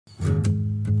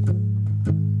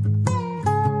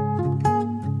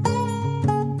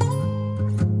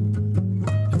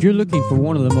If you're looking for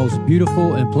one of the most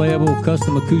beautiful and playable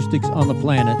custom acoustics on the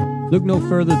planet, look no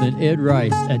further than Ed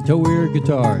Rice at Toe-Ear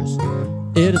Guitars.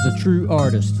 Ed is a true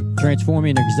artist,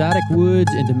 transforming exotic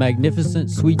woods into magnificent,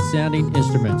 sweet-sounding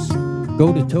instruments.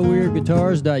 Go to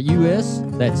toearguitars.us,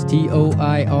 that's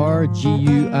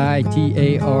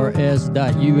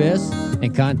TOIRGUITARS.us,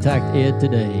 and contact Ed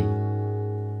today.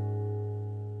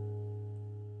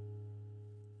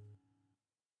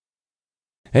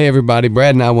 Hey everybody,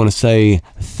 Brad and I want to say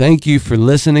thank you for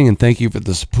listening and thank you for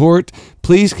the support.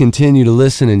 Please continue to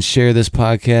listen and share this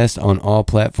podcast on all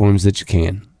platforms that you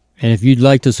can. And if you'd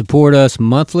like to support us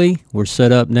monthly, we're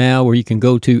set up now where you can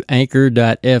go to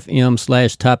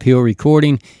anchor.fm/Top Hill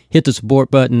Recording, hit the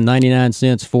support button, 99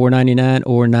 cents, $4.99,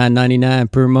 or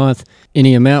 $9.99 per month.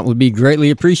 Any amount would be greatly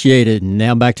appreciated.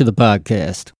 Now back to the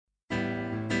podcast.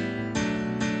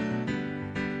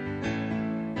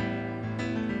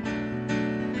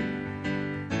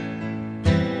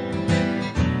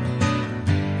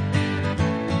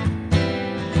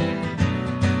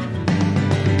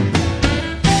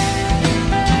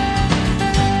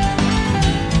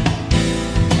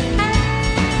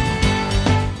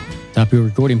 Top Hill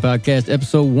Recording Podcast,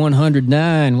 episode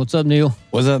 109. What's up, Neil?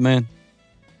 What's up, man?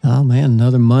 Oh, man,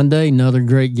 another Monday, another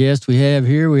great guest we have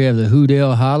here. We have the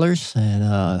Houdell Hollers, and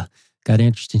got an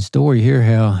interesting story here,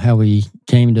 how we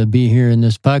came to be here in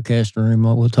this podcast room.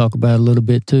 We'll talk about it a little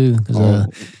bit, too, because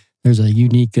there's a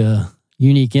unique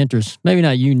interest. Maybe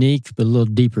not unique, but a little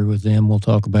deeper with them we'll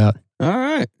talk about. All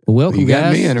right. Well, welcome, you got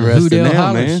guys. Me interested now,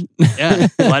 Hollers. man. Yeah,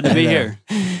 glad to be here.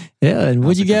 Yeah, and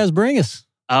what'd you guys bring us?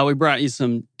 We brought you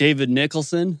some David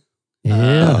Nicholson.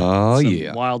 Yeah.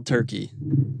 Some wild turkey.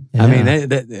 Yeah. I mean,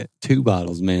 that 2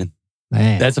 bottles, man.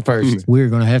 Man, That's a first. we're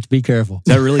going to have to be careful.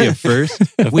 Is that really a first?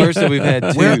 The first that we've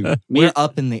had 2. We're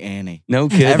up in the ante. No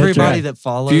kidding. Everybody that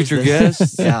follows Future this,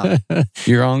 guests. yeah.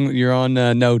 You're on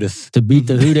notice. To beat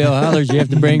the Houdell Hollers, you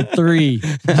have to bring 3.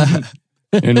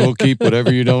 And we'll keep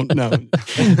whatever you don't know.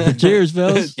 Cheers,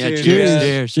 fellas. Yeah,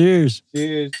 Cheers. Cheers.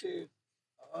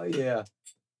 Oh, yeah.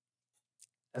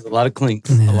 That's a lot of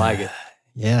clinks. I like it.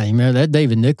 Yeah, you remember that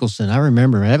David Nicholson? I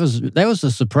remember. That was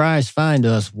a surprise find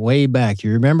to us way back.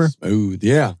 You remember? Smooth.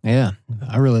 Yeah. Yeah,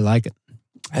 I really like it.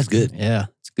 That's good. Yeah,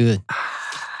 it's good.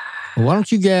 Well, why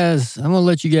don't you guys, I'm going to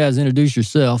let you guys introduce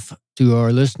yourself to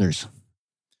our listeners.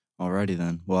 Alrighty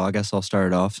then. Well, I guess I'll start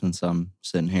it off since I'm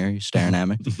sitting here. You're staring at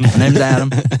me. My name's Adam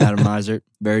Meisert.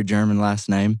 Very German last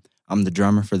name. I'm the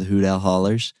drummer for the Houdell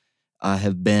Hollers. I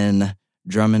have been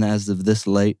drumming as of this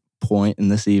late point in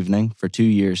this evening for 2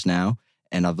 years now,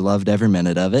 and I've loved every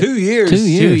minute of it. 2 years? 2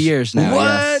 years. 2 years now, What?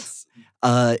 yes.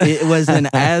 It was an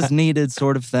as-needed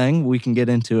sort of thing. We can get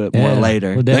into it more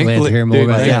later. We'll definitely have to hear more dude,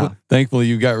 about yeah. that. Thankfully,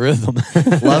 you got rhythm.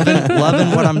 Loving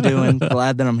what I'm doing.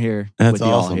 Glad that I'm here That's with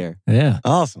y'all awesome. here. Yeah.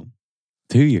 Awesome.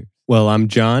 2 years. Well, I'm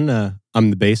John. I'm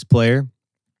the bass player.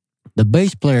 The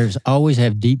bass players always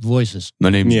have deep voices. My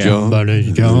name's Yeah. John. My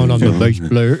name's John. I'm the bass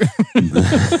player.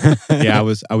 Yeah,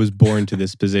 I was born to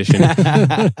this position.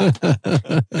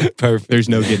 Perfect. There's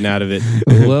no getting out of it.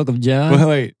 Welcome, John. Well,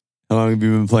 wait. How long have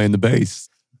you been playing the bass?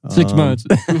 6 months.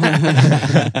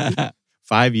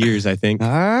 5 years, I think. All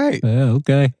right. Yeah,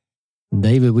 okay.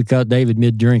 David, we caught David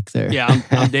mid-drink there. Yeah,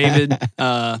 I'm David.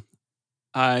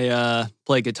 I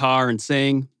play guitar and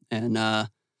sing, and I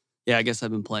guess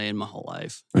I've been playing my whole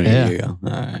life. There Yeah. you go.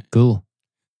 All right. Cool.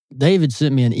 David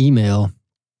sent me an email,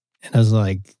 and I was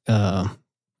like,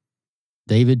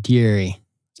 David Thierry.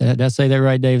 Did I say that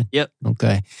right, David? Yep.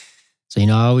 Okay. So, I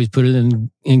always put it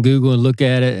in Google and look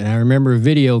at it, and I remember a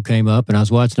video came up, and I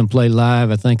was watching them play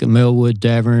live, I think at Melwood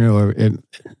Tavern,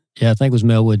 I think it was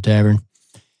Melwood Tavern,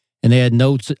 and they had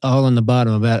notes all on the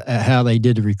bottom about how they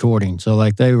did the recording. So,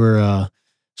 like, they were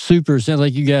sounds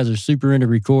like you guys are super into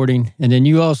recording. And then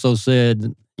you also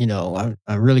said, I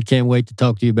really can't wait to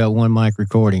talk to you about one mic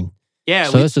recording. Yeah,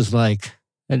 So this is like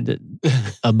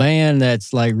a band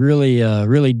that's like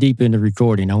really deep into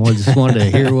recording. I just wanted to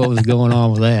hear what was going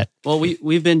on with that. well,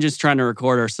 we've been just trying to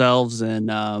record ourselves, and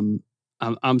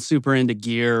I'm super into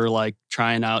gear, like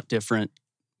trying out different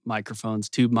microphones,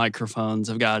 tube microphones.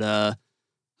 I've got an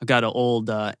old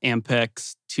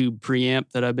Ampex tube preamp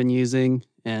that I've been using,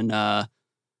 and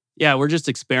we're just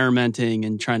experimenting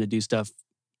and trying to do stuff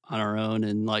on our own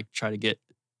and like try to get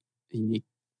a unique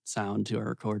sound to our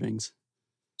recordings.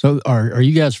 So are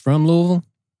you guys from Louisville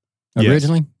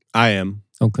originally? Yes, I am.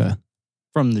 Okay.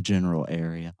 From the general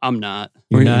area. I'm not.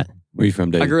 You're not? Where you from,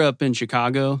 Dave? I grew up in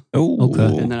Chicago, Oh,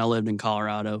 Okay. and then I lived in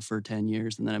Colorado for 10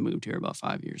 years, and then I moved here about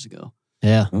 5 years ago.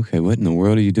 Yeah. Okay, what in the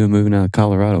world are you doing moving out of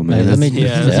Colorado, man? That's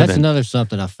that's another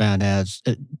something I found out.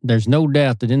 there's no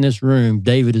doubt that in this room,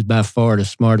 David is by far the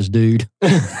smartest dude.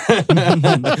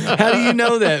 How do you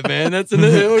know that, man? That's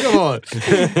another. Come on.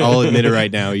 I'll admit it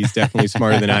right now. He's definitely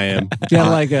smarter than I am.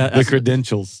 Got like The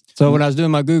credentials. So when I was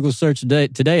doing my Google search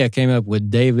today, I came up with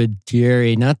David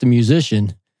Thierry, not the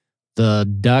musician, the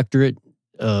doctorate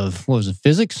of, what was it,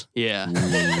 physics? Yeah.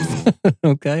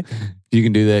 Okay. If you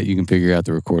can do that, you can figure out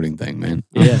the recording thing, man.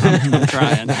 Yeah. I'm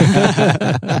trying.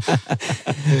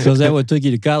 So is that what took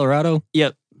you to Colorado?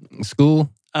 Yep. School?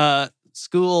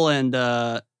 School and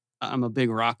I'm a big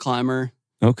rock climber.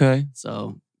 Okay.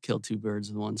 So killed two birds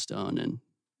with one stone and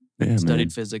Yeah, studied man.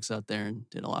 physics out there and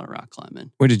did a lot of rock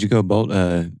climbing. Where did you go, Bolt?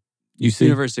 UC?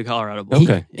 University of Colorado.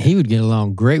 Boulder. Okay. Yeah. He would get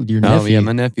along great with your Oh, nephew. yeah.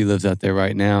 My nephew lives out there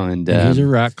right now. And he's a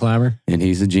rock climber. and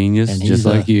he's a genius, And just he's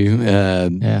like you.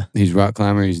 Yeah. He's a rock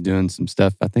climber. He's doing some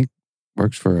stuff. I think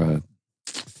works for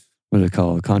what do they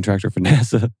call a contractor for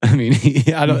NASA. I mean,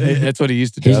 that's what he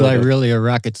used to do. He's I don't like know. really a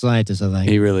rocket scientist, I think.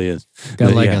 He really is. Got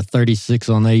But like yeah. a 36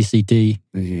 on the ACT.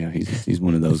 Yeah, he's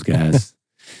one of those guys.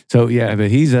 So yeah,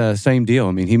 but he's same deal.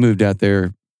 I mean, he moved out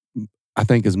there, I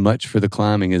think, as much for the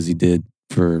climbing as he did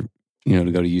for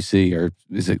to go to UC, or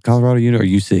is it Colorado Uni or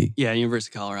UC? Yeah,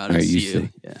 University of Colorado. All right, CU.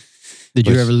 UC. Yeah. Did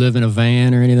you Which- ever live in a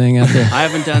van or anything out there? I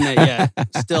haven't done that yet.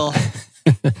 Still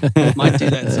might do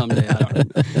that someday. I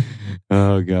don't know.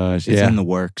 Oh gosh, It's yeah, in the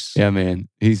works. yeah, man.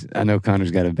 I know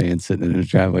Connor's got a van sitting in a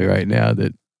driveway right now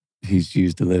that he's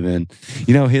used to live in.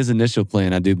 His initial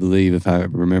plan, I do believe, if I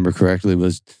remember correctly,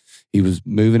 was he was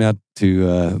moving out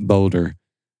to Boulder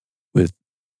with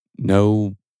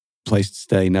no place to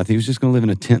stay, nothing. He was just going to live in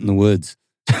a tent in the woods.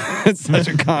 It's such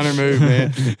a Connor move,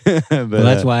 man. But, Well,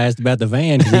 that's why I asked about the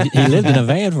van, because he lived in a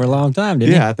van for a long time,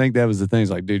 didn't yeah, I think that was the thing. It's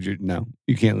like, dude,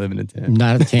 you can't live in a he? tent.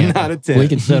 Not a tent. Not a tent. We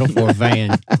could settle for a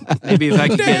van. Maybe if I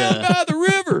could Down get by the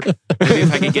river. maybe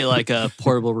if I could get like a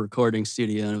portable recording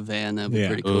studio in a van, that'd be Yeah.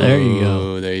 pretty cool. There you go.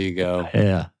 Oh, there you go.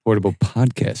 Yeah. Portable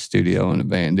podcast studio in a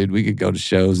van, dude. We could go to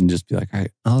shows and just be like, all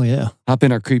right, Oh, yeah. hop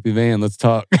in our creepy van. Let's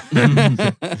talk.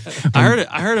 I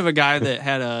heard of a guy that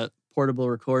had a portable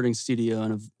recording studio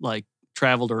and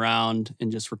traveled around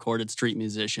and just recorded street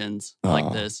musicians like Oh.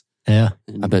 this. Yeah.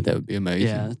 And I bet that would be amazing.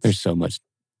 Yeah, it's- There's so much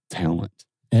talent.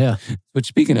 Yeah. But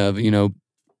speaking of,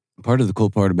 part of the cool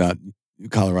part about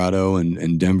Colorado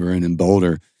and Denver and in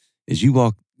Boulder is you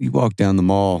walk down the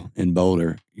mall in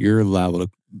Boulder, you're liable to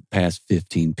pass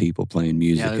 15 people playing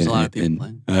music. Yeah, there's a lot of people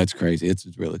playing. That's crazy. It's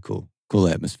really cool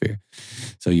atmosphere.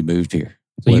 So you moved here.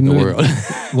 So What you in the moved- world?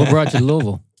 What brought you to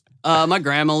Louisville? My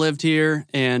grandma lived here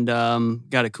and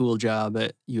got a cool job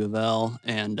at U of L.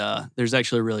 And there's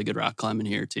actually a really good rock climbing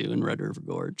here too in Red River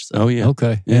Gorge. So Oh yeah.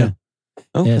 Okay. Yeah. Yeah.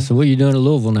 Okay. Yeah. So what are you doing at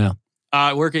Louisville now?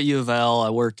 I work at U of L. I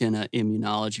work in an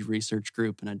immunology research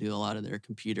group and I do a lot of their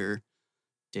computer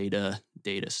data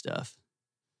stuff.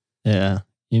 Yeah.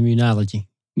 Immunology.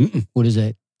 Mm-mm. What is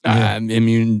that? Yeah.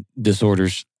 Immune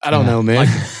disorders. I don't Yeah. know, man. Like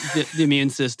the immune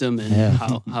system and Yeah.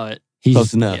 how it, He's,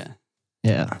 Close enough. yeah,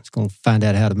 yeah. It's going to find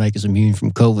out how to make us immune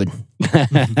from COVID.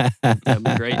 that'd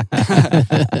be great.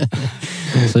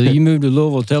 So you moved to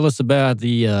Louisville. Tell us about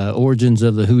the origins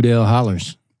of the Houdell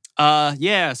Hollers.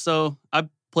 Yeah, so I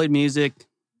played music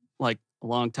like a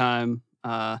long time.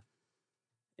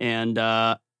 And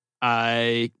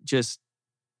I just,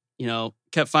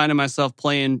 kept finding myself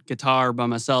playing guitar by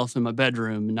myself in my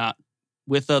bedroom, not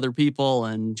with other people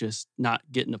and just not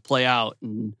getting to play out.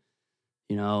 And,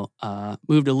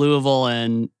 moved to Louisville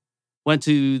and went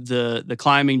to the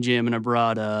climbing gym and I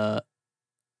brought a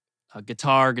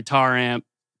guitar amp,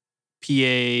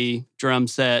 PA, drum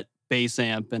set, bass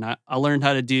amp. And I learned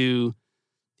how to do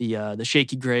the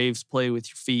shaky graves, play with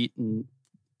your feet and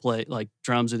play like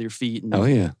drums with your feet. And, Oh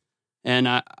yeah. and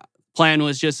plan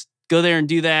was just go there and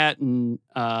do that. And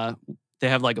they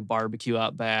have like a barbecue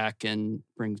out back and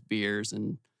brings beers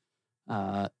and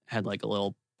had like a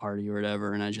little party or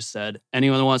whatever. And I just said,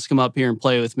 anyone that wants to come up here and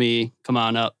play with me, come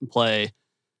on up and play.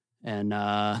 And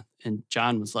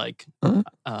John was like,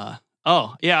 Huh?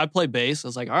 oh yeah, I play bass. I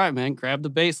was like, all right, man, grab the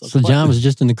bass. Let's So play. John was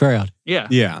just in the crowd. Yeah.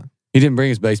 Yeah. He didn't bring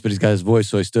his bass, but he's got his voice,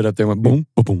 so he stood up there and went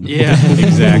boom, boom, boom. Yeah,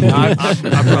 Exactly. I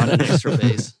brought an extra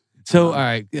bass. So, all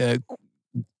right,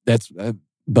 that's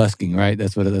busking, right?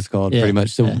 That's what that's called, Yeah. pretty much.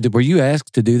 So, Yeah. were you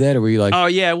asked to do that, or were you like, Oh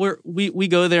yeah, we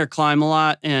go there, climb a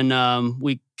lot, and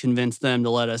we convinced them to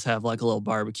let us have like a little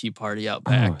barbecue party out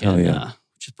back. hell and yeah.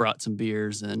 just brought some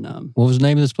beers, and What was the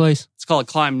name of this place? it's called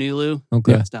Climb Nulu.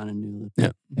 Okay. It's down in Nulu.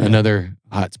 yeah, another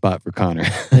hot spot for Connor?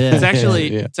 Yeah. It's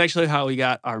actually Yeah. it's actually how we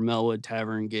got our Melwood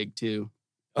Tavern gig too.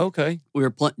 Okay. We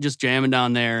were just jamming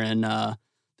down there, and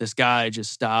this guy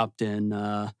just stopped, and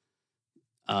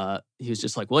he was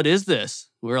just like, "What is this?"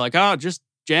 We were like, "Oh, just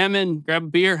jamming, grab a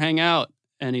beer, hang out."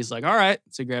 And he's like, all right.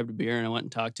 So he grabbed a beer and I went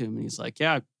and talked to him. And he's like,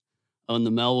 yeah, I own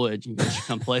the Melwood. You guys should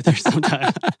come play there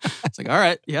sometime. It's like, all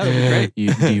right. Yeah, that'd be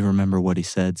great. Do you remember what he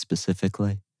said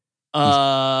specifically?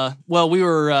 Well, we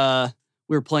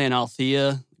were playing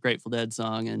Althea, Grateful Dead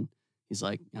song. And he's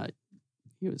like,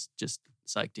 he was just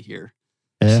psyched to hear.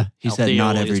 Yeah. He said, Althea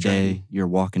not while every he's day driving. you're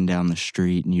walking down the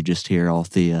street and you just hear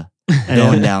Althea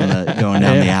going down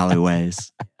the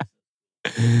alleyways.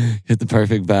 Hit the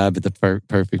perfect vibe at the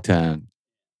perfect time.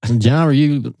 John, were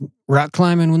you rock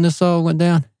climbing when this all went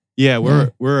down? Yeah,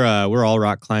 we're all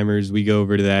rock climbers. We go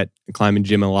over to that climbing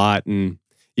gym a lot, and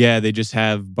yeah, they just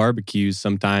have barbecues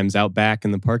sometimes out back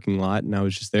in the parking lot. And I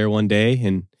was just there one day,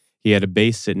 and he had a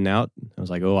bass sitting out. I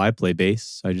was like, "Oh, I play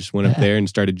bass." So I just went up there and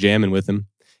started jamming with him.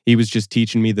 He was just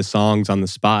teaching me the songs on the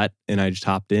spot, and I just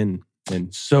hopped in.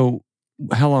 And So,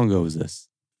 how long ago was this?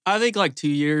 I think like 2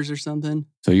 years or something.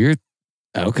 So you're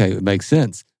okay. It makes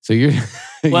sense. So you're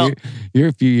Well- you're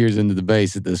a few years into the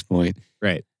bass at this point.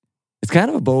 right. It's kind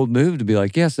of a bold move to be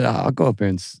like, yes, I'll go up there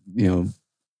and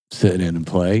sit in and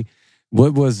play.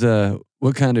 What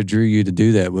kind of drew you to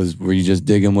do that? Were you just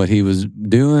digging what he was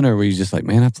doing, or were you just like,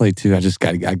 man, I play too. I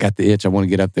got the itch. I want to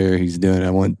get up there. He's doing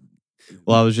it.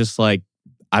 Well, I was just like,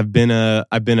 I've been a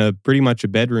pretty much a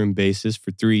bedroom bassist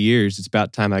for 3 years. It's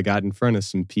about time I got in front of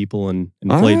some people and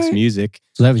All played right. some music.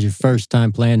 So that was your first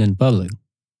time playing in public.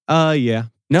 Yeah.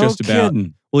 No Just about.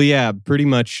 kidding. Well, yeah, pretty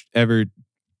much ever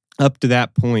up to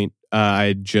that point,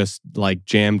 I just like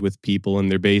jammed with people in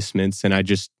their basements, and I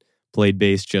just played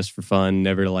bass just for fun,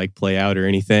 never to like play out or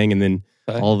anything. And then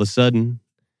Okay. all of a sudden,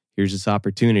 here's this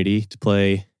opportunity to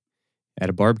play at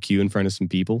a barbecue in front of some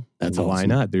people. That's Why awesome.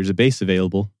 not? There's a bass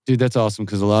available. Dude, that's awesome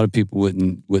because a lot of people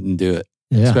wouldn't do it,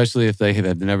 Yeah. especially if they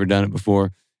have never done it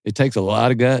before. It takes a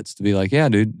lot of guts to be like, yeah,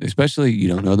 dude. Especially you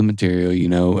don't know the material,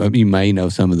 you may know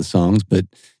some of the songs, but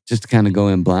just to kind of go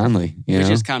in blindly, We know.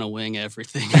 just kind of wing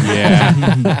everything.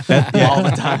 Yeah. All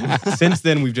the time. Since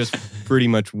then, we've just pretty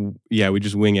much, we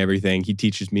just wing everything. He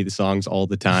teaches me the songs all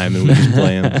the time, and we just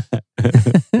play them.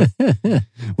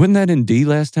 Wasn't that in D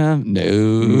last time?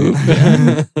 No.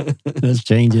 Let's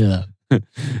change it up.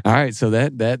 All right, so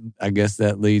that I guess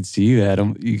that leads to you,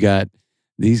 Adam. You got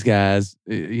these guys.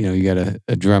 You got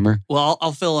a drummer. Well,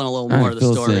 I'll fill in a little All more right, of the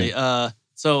fill us story. in.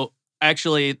 So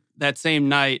actually, that same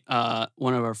night,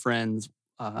 one of our friends,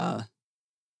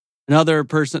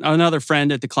 another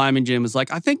friend at the climbing gym was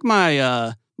like, I think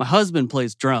my husband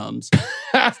plays drums.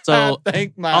 So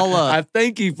I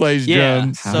think he plays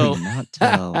drums. How So- do you not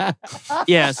tell?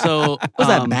 Yeah, so What's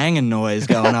that banging noise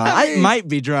going on? It might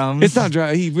be drums. It's not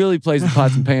drum. He really plays the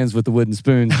pots and pans with the wooden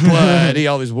spoons, but he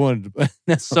always wanted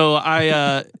to. So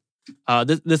I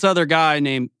this other guy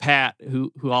named Pat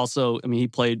who also, I mean, he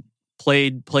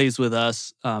plays with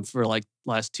us for like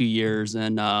last 2 years,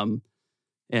 and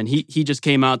he just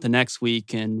came out the next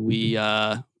week, and we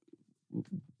it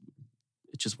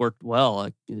just worked well.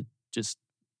 Like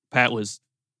Pat was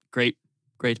great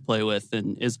to play with,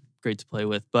 and is great to play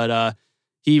with, but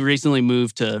he recently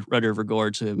moved to Red River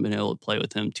Gorge, so I haven't been able to play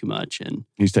with him too much. And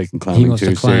He's taking climbing wants to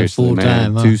too climb seriously, full man.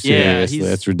 time, huh? Too Yeah, seriously. he's-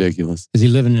 That's ridiculous. Is he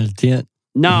living in a tent?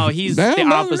 no, he's No, the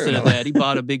no, opposite no. of that. He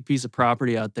bought a big piece of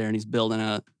property out there, and he's building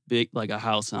a big, like a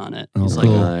house on it. Oh, He's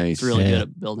cool. he's really Yeah. good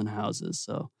at building houses.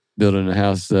 So Building a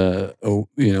house.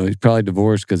 He's probably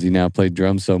divorced because he now played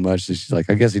drums so much that she's like,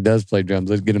 I guess he does play drums.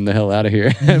 Let's get him the hell out of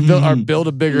here. build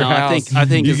a bigger No, house. I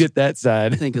think you his- get that I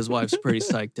side. think his wife's pretty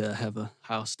psyched to have a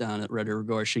house down at Red River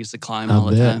Gorge. She used to climb I all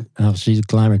the bet. time. Oh, she's a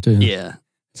climber too. Yeah.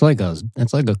 It's like a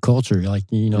culture. Like,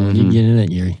 when Mhm. you get in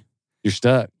it, You're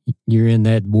stuck, you're in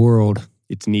that world.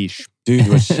 It's niche. dude.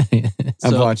 I've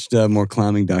So- watched more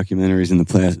climbing documentaries in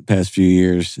the past few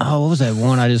years. Oh, what was that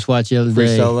one I just watched the other Free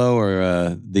day? solo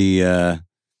or the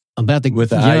About the with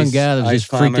the young ice- guy that was ice just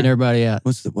climber? freaking everybody out.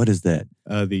 what is that?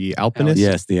 The Alpinist.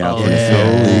 Yes, the Oh, Alpinist.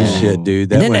 yeah. Holy shit,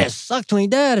 dude! And then went- that sucked when he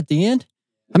died at the end.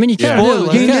 I mean, you Yeah. can't Well,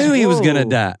 do he it. knew he was Whoa. gonna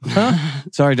die. Huh?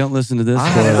 Sorry, don't listen to this.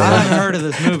 I spoiler. haven't heard of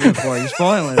this movie before. You're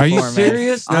spoiling it Are you for me.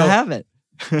 serious? I No. haven't.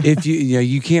 If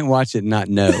you can't watch it and not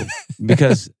know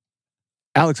because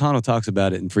Alex Honnold talks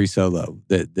about it in Free Solo.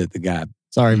 That the guy.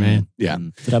 Sorry, man. Yeah.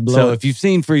 Did I blow So it? if you've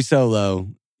seen Free Solo,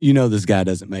 you know this guy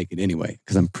doesn't make it anyway.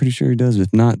 Because I'm pretty sure he does.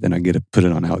 If not, then I get to put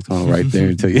it on Alex Honnold right there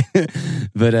and tell you.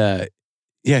 But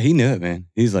yeah, he knew it, man.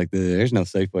 He's like, there's no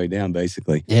safe way down,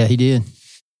 basically. Yeah, he did.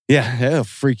 Yeah, that'll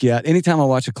freak you out. Anytime I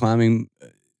watch a climbing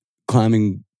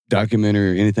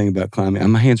documentary or anything about climbing,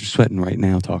 my hands are sweating right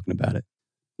now talking about it.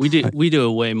 We do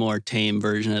a way more tame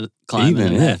version of climbing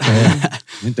Even than if, that.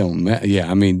 It don't matter. Yeah,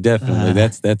 I mean, definitely.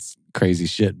 That's crazy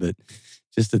shit. But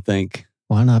just to think,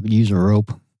 Why not use a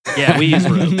rope? Yeah, we use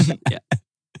ropes. Yeah.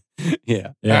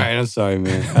 Yeah. Yeah. All right. I'm sorry,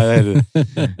 man. I had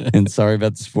to, and sorry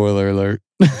about the spoiler alert.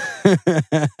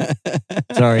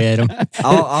 Sorry, Adam.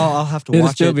 I'll have to It'll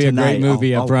watch still it be a tonight. great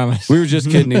movie, I I'll- promise. We were just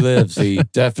kidding. He lives. He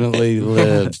definitely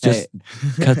lives. Just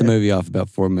Hey, cut the movie off about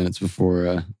 4 minutes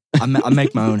before. I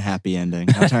make my own happy ending.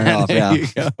 I turn it off. There Yeah. you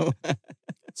go.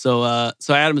 So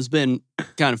Adam has been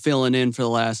kind of filling in for the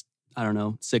last, I don't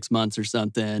know, 6 months or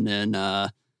something. And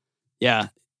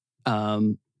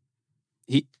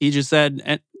he just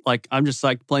said, like, I'm just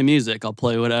like to play music. I'll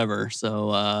play whatever.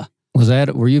 So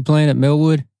Were you playing at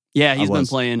Millwood? yeah, he's been was.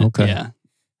 playing. Okay. Yeah.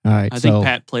 All right. I think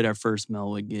Pat played our first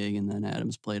Melwood gig, and then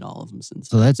Adam's played all of them since.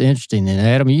 So that's interesting. And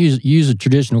Adam, you use a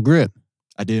traditional grip.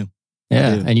 I do.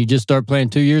 Yeah. do. And you just started playing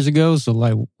 2 years ago. So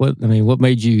like, what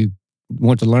made you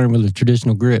want to learn with a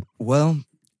traditional grip? Well,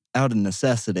 out of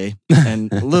necessity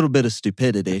and a little bit of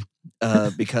stupidity,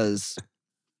 because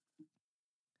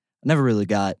I never really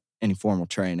got any formal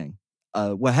training.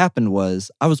 What happened was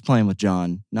I was playing with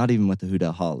John, not even with the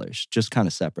Houdell Hollers, just kind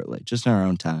of separately, just in our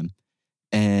own time.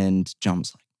 And John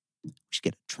was like, we should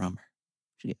get a drummer.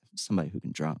 We should get somebody who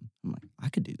can drum. I'm like, I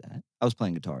could do that. I was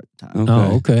playing guitar at the time. Okay.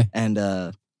 Oh, okay. And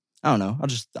I don't know. I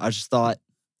just thought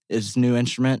it's a new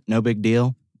instrument, no big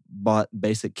deal. Bought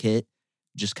basic kit,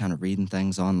 just kind of reading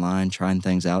things online, trying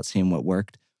things out, seeing what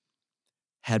worked.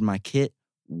 Had my kit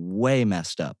way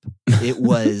messed up. It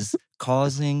was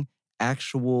causing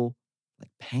actual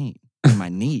like pain in my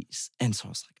knees. And so I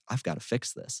was like, I've got to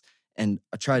fix this. And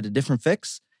I tried a different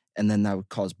fix, and then that would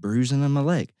cause bruising in my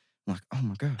leg. I'm like, oh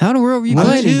my God. How in the world were you I'm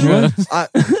playing these too- drums?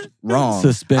 Wrong.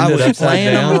 Suspended I was upside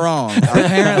playing down. them wrong.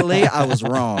 Apparently, I was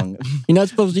wrong. You're not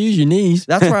supposed to use your knees.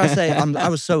 That's where I say I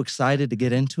was so excited to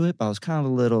get into it, but I was kind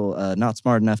of a little not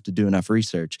smart enough to do enough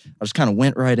research. I just kind of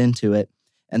went right into it.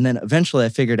 And then eventually I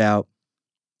figured out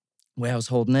the way I was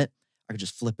holding it, I could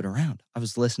just flip it around. I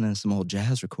was listening to some old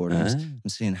jazz recordings and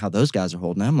seeing how those guys are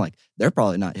holding it. I'm like, they're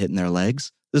probably not hitting their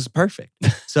legs. This is perfect.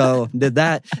 So did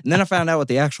that. And then I found out what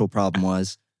the actual problem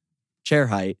was. Chair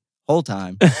height, whole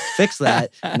time. Fix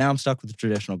that. And now I'm stuck with the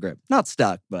traditional grip. Not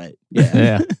stuck, but yeah.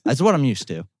 Yeah. That's what I'm used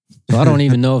to. So I don't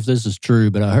even know if this is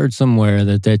true, but I heard somewhere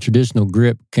that traditional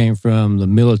grip came from the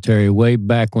military way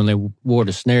back when they wore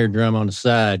the snare drum on the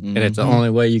side. And it's the only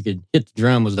way you could hit the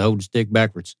drum was to hold the stick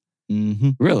backwards.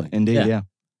 Mm-hmm. Really? Indeed, yeah.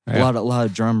 Yeah. A lot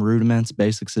of drum rudiments,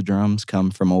 basics of drums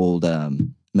come from old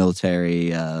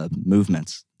military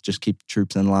movements. Just keep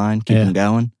troops in line, keep them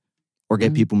going, or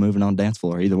get people moving on the dance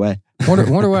floor. Either way.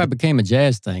 Wonder why it became a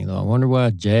jazz thing, though. I wonder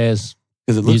why jazz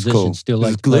Because it looks musicians cool. still like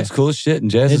to It play. looks cool as shit, and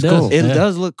jazz It is does. cool. It Yeah.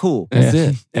 does look cool. That's Yeah.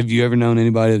 it. Have you ever known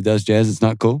anybody that does jazz that's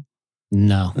not cool?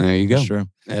 No. There you go. Sure.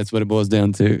 That's what it boils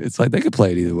down to. It's like they could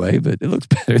play it either way, but it looks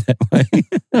better that way.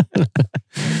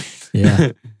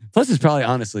 Yeah. Plus, it's probably,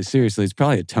 honestly, seriously, it's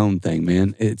probably a tone thing,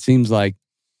 man. It seems like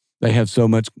they have so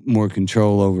much more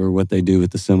control over what they do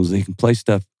with the cymbals. They can play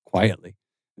stuff quietly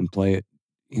and play it,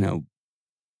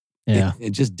 Yeah.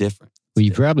 it's just different. Well,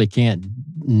 you probably can't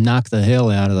knock the hell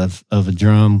out of a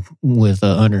drum with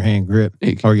an underhand grip,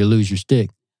 or you lose your stick.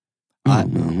 I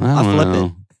flip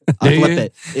it. I Do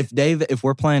flip you? it. If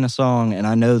we're playing a song and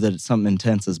I know that it's something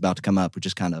intense is about to come up, we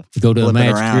just kind of Go to a flip it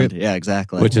match around. grip. Yeah,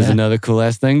 exactly. Which is another cool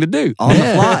ass thing to do. on the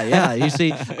fly. Yeah, you see,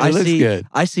 Good.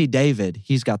 I see David.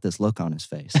 He's got this look on his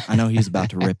face. I know he's about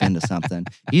to rip into something.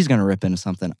 He's going to rip into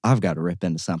something. I've got to rip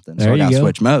into something. So There I you got to go.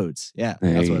 switch modes. Yeah,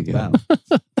 There that's you what it's go.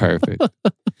 about. Perfect.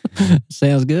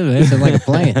 Sounds good, man. Sounds like a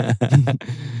plan.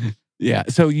 Yeah.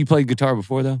 So you played guitar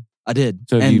before, though? I did.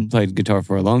 So And you played guitar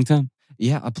for a long time?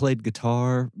 yeah, I played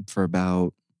guitar for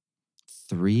about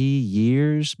 3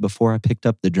 years before I picked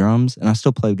up the drums, and I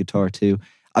still play guitar too.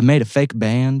 I made a fake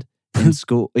band in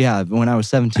school. Yeah, when I was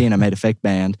 17, I made a fake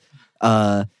band,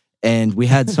 and we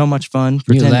had so much fun.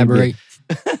 Can you pretending to be-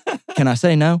 elaborate? Can I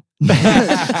say no?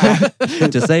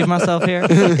 To save myself here?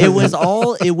 It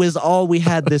was all we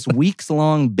had this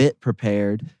weeks-long bit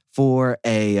prepared for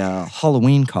a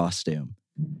Halloween costume.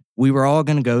 We were all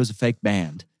going to go as a fake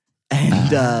band.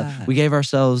 And we gave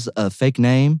ourselves a fake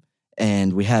name,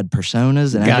 and we had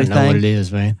personas and Gotta everything. know what it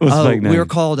is, man. What's the fake We name? were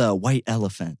called a White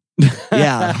Elephant.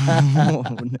 Yeah.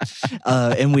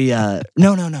 And we,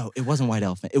 no, it wasn't White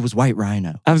Elephant. It was White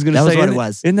Rhino. I was going to That say, was what it isn't-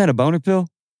 was. Isn't that a boner pill?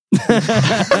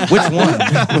 Which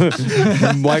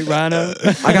one? White Rhino?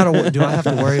 Do I have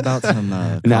to worry about some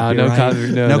No, copyright? no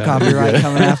copyright. No, Copyright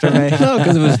coming after me? No,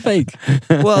 because it was fake.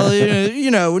 Well, you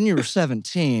know, when you were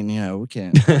 17, we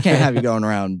can't have you going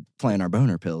around playing our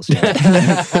boner pills.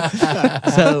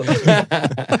 So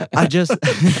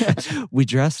we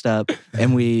dressed up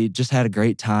and we just had a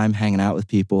great time hanging out with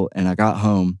people. And I got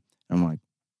home and I'm like,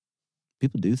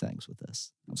 people do things with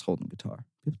this. I was holding a guitar.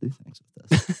 People do things with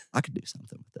this. I could do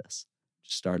something with this.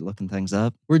 Just started looking things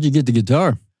up Where'd you get the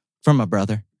guitar? from my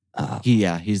brother.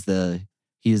 He's the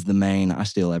main. I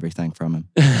steal everything from him.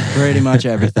 Pretty much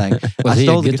everything. Was I he a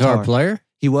stole the guitar player?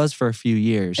 He was for a few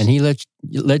years. And he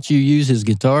let you use his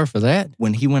guitar for that?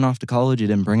 When he went off to college, he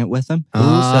didn't bring it with him.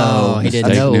 Oh, So he didn't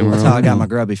Mistake know. number that's how I one. got my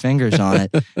grubby fingers on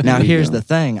it. Now, There you here's go. the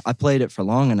thing. I played it for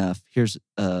long enough. Here's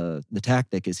the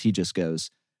tactic is he just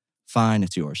goes, fine,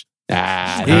 it's yours.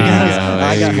 Ah, He there you goes, go.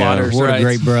 I There got you go. waters. What a Right.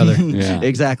 great brother. Yeah.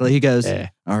 Exactly. He goes, Yeah.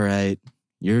 all right,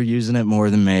 you're using it more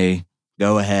than me.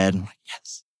 Go ahead. I'm like,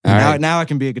 yes. All right. Now I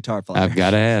can be a guitar player. I've got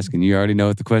to ask, and you already know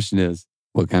what the question is.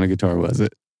 What kind of guitar was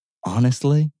it?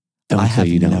 Honestly, Don't I say have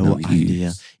you don't no know.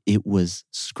 idea. It was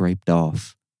scraped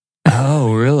off.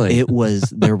 Oh, really? It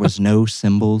was, there was no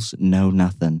cymbals, no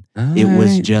nothing. All It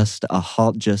was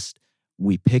right. just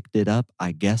we picked it up,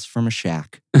 I guess, from a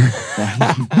shack.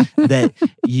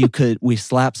 That we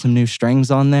slapped some new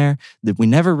strings on there. That we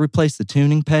never replaced the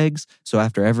tuning pegs. So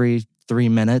after every 3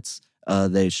 minutes,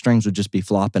 the strings would just be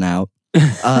flopping out.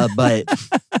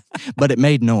 But it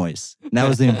made noise. And that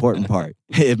was the important part.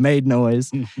 It made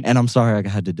noise. And I'm sorry I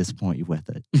had to disappoint you with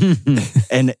it.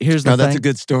 And here's the Oh, thing. that's a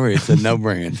good story. It's a no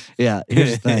brand. Yeah,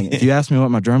 here's the thing. If you ask me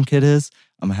what my drum kit is,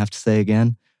 I'm going to have to say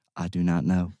again, I do not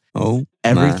know. Oh,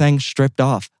 Everything's stripped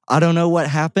off. I don't know what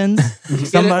happens.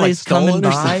 Somebody's coming stolen or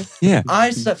by. yeah.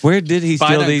 Where did he Buy it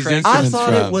steal on these Craigslist. instruments I thought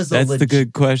from? it was a That's the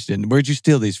good question. Where'd you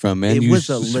steal these from, man? It You was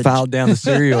a filed down the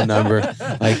serial number.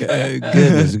 Like,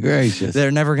 goodness gracious. They're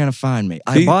never going to find me.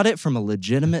 I bought it from a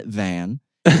legitimate van.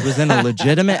 It was in a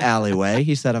legitimate alleyway.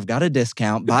 He said, I've got a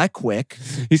discount. Buy quick.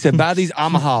 He said, buy these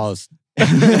Yamahas.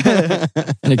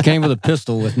 And it came with a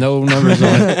pistol with no numbers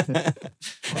on it.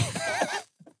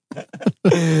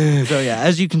 So yeah,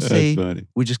 as you can see, funny.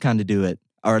 we just kind of do it.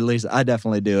 Or at least I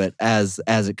definitely do it as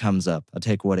it comes up. I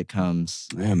take what it comes.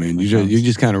 Yeah, man. You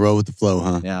just kind of roll with the flow,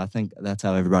 huh? Yeah, I think that's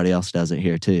how everybody else does it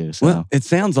here too. So Well, it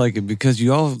sounds like it because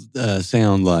you all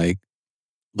sound like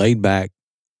laid back.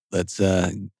 Let's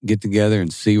get together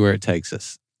and see where it takes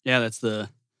us. Yeah, that's the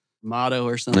motto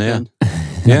or something.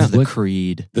 Yeah, the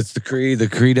creed. that's the creed.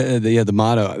 The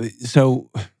motto. So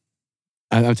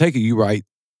I'm taking you write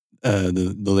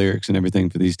the lyrics and everything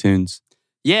for these tunes.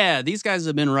 Yeah, these guys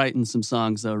have been writing some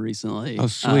songs though recently. Oh,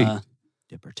 sweet.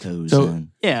 Dip our toes So-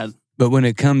 in. Yeah, But when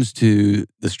it comes to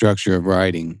the structure of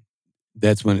writing,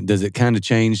 that's when does it kind of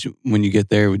change when you get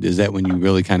there? Is that when you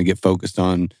really kind of get focused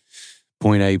on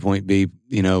point A, point B?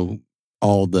 You know,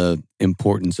 all the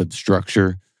importance of the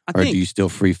structure, or do you still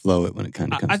free flow it when it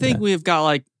kind of comes? I think to that? we've got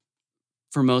like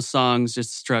for most songs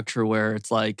just structure where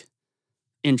it's like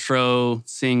intro,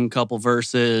 sing a couple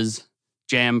verses,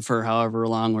 jam for however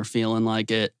long we're feeling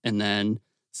like it, and then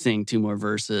sing 2 more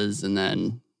verses, and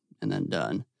then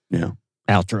done. Yeah.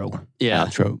 Outro. Yeah.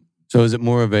 Outro. So is it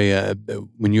more of a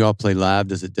when you all play live?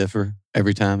 Does it differ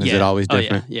every time? Is Yeah. it always Oh,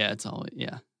 different? yeah, it's always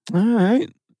All right,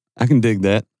 I can dig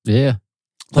that. Yeah.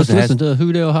 Plus Let's it has- listen to a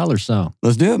Houdell Hollers song.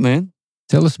 Let's do it, man.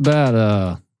 Tell us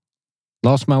about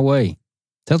Lost My Way.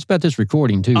 Tell us about this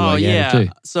recording too. Oh while you're at it, yeah.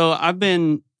 too. So I've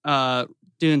been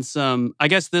doing some. I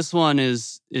guess this one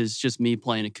is just me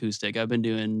playing acoustic. I've been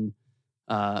doing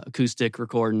acoustic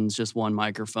recordings, just one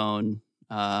microphone.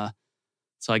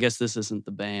 So I guess this isn't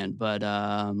the band, but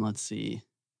let's see.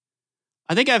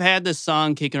 I think I've had this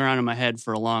song kicking around in my head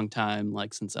for a long time,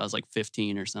 like since I was like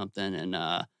 15 or something, and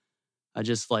I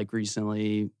just like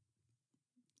recently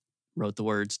wrote the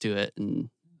words to it, and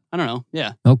I don't know.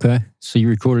 Yeah. Okay. So you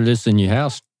recorded this in your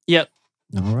house? Yep.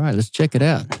 All right. Let's check it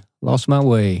out. Lost My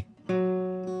Way.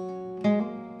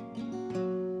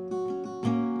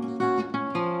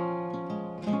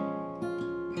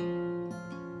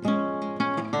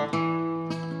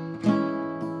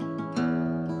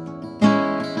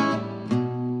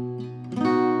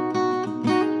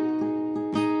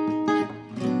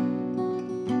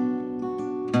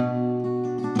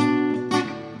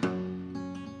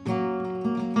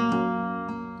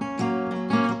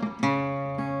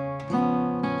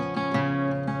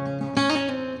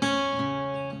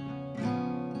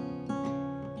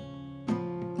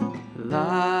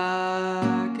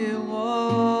 Like it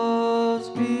was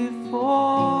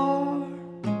before,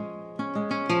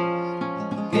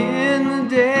 in the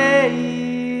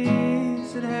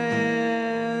days that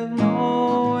have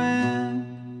no end,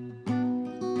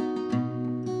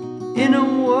 in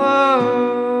a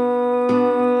world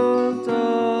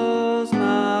does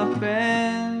not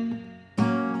bend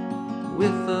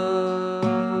with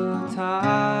the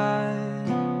tide.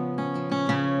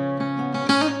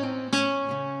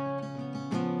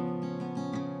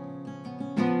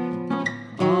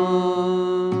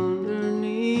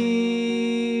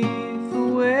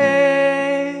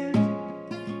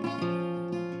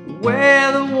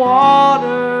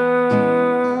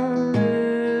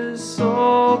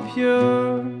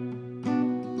 pure.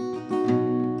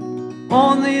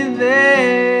 Only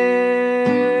there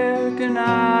can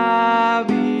I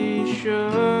be sure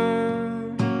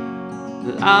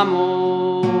that I'm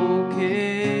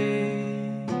okay.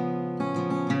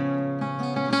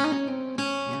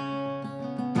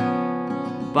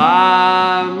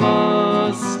 By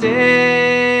mistake,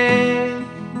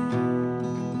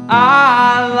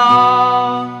 I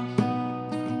lost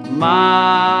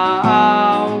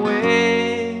my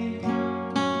way.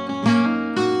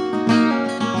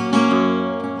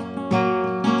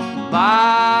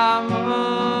 By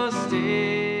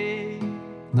mistake.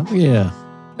 Oh yeah.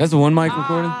 That's the one mic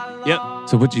recording? Yep.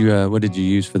 So what did you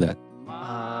use for that?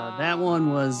 That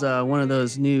one was one of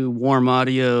those new Warm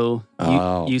Audio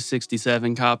Oh.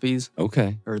 U67 copies,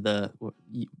 Okay. or the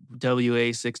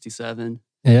WA67.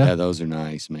 Yeah. Yeah, those are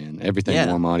nice, man. Everything Yeah.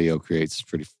 Warm Audio creates is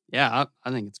pretty. Yeah,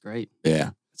 I think it's great. Yeah,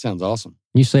 it sounds awesome.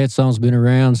 You say that song's been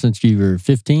around since you were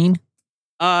 15?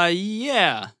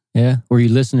 Yeah. Yeah. Were you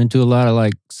listening to a lot of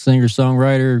like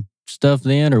singer-songwriter stuff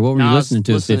then, or what were No, you I was listening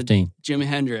to at listening 15? Jimi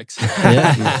Hendrix.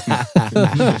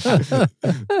 Yeah.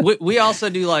 we also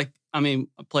do I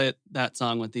play that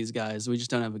song with these guys. We just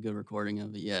don't have a good recording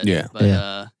of it yet. Yeah.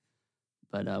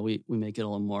 But we make it a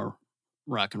little more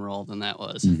rock and roll than that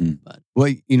was. Mhm. But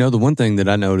Well, the one thing that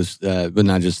I noticed, but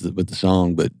not just with the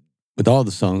song, but with all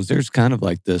the songs, there's kind of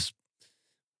like this,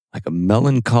 like a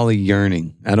melancholy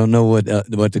yearning. I don't know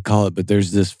what to call it, but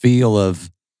there's this feel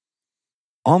of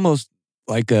almost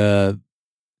like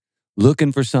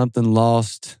looking for something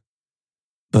lost,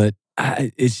 but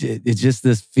it's just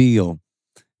this feel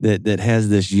that has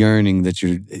this yearning that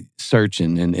you're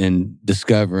searching and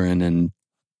discovering, and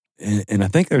I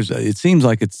think it seems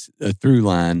like it's a through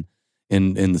line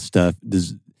in the stuff.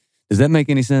 Does that make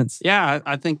any sense? yeah,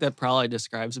 I think that probably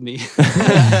describes me.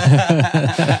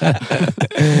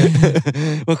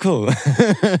 Well, cool.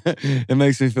 It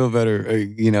makes me feel better,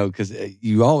 because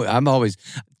I'm always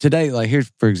today. Like here,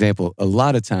 for example, a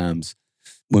lot of times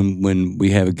when we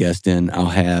have a guest in,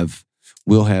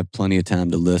 we'll have plenty of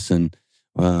time to listen,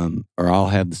 or I'll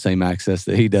have the same access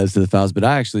that he does to the files. But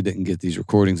I actually didn't get these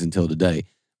recordings until today.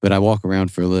 But I walk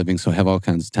around for a living, so I have all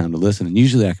kinds of time to listen. And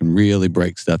usually I can really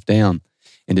break stuff down.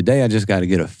 And today I just got to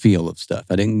get a feel of stuff.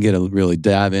 I didn't get to really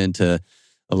dive into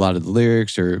a lot of the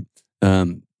lyrics,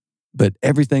 but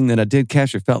everything that I did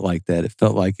capture felt like that. It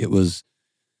felt like it was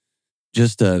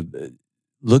just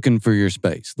looking for your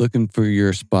space, looking for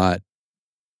your spot,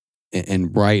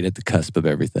 and right at the cusp of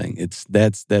everything.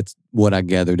 That's what I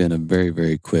gathered in a very,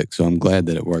 very quick. So I'm glad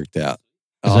that it worked out.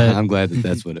 I'm glad that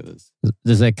that's what it was.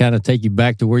 Does that kind of take you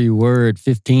back to where you were at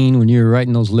 15 when you were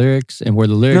writing those lyrics, and where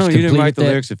the lyrics No, you didn't write completed the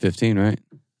lyrics at 15, right?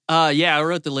 Yeah, I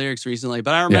wrote the lyrics recently,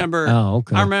 but I remember. Oh,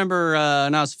 okay. I remember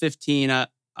when I was 15. I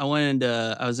went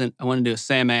into a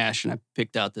Sam Ash, and I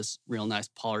picked out this real nice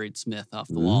Paul Reed Smith off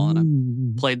the wall,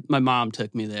 and I played. My mom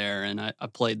took me there, and I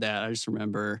played that. I just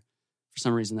remember, for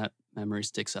some reason, that memory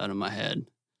sticks out in my head.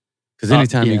 Because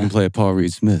anytime you yeah. can play a Paul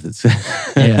Reed Smith, it's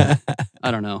Yeah. I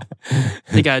don't know. I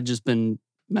think I'd just been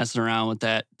messing around with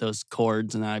those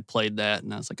chords, and I played that,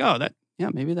 and I was like, oh,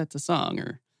 maybe that's a song,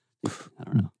 or I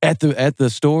don't know. At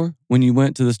the store, when you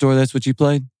went to the store, that's what you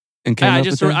played and came up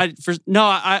with that? I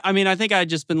think I'd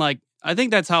just been like, I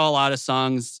think that's how a lot of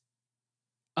songs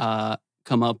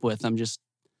come up with. I'm just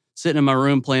sitting in my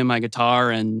room playing my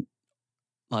guitar, and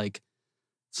like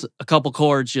a couple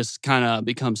chords just kind of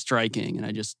become striking, and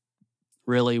I just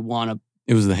really want to.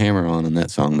 It was the hammer on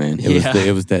that song, man.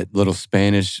 It was that little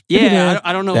Spanish. Yeah,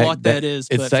 I don't know what that is,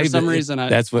 but for some reason,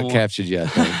 that's what captured you, I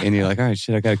think. And you're like, all right,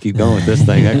 shit, I got to keep going with this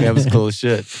thing. That was cool as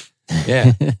shit.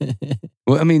 Yeah.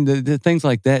 Well, I mean, the things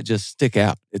like that just stick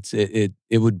out. It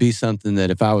would be something that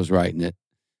if I was writing it,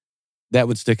 that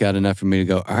would stick out enough for me to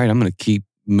go, all right, I'm going to keep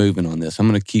moving on this. I'm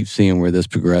going to keep seeing where this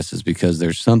progresses, because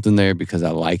there's something there, because I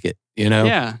like it,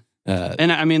 Yeah.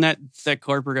 And I mean, that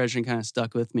chord progression kind of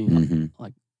stuck with me,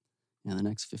 like the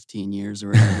next 15 years or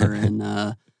whatever. And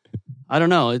I don't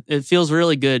know, it feels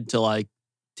really good to like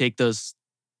take those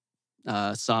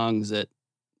songs that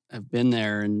have been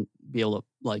there and be able to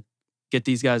like get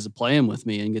these guys to play them with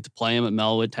me and get to play them at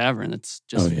Melwood Tavern. It's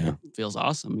just feels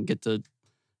awesome, and get to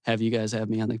have you guys have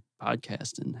me on the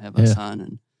podcast and have us on,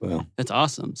 and it's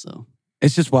awesome. So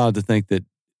it's just wild to think that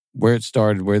where it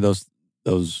started, where those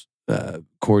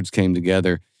chords came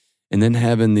together, and then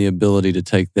having the ability to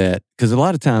take that. Because a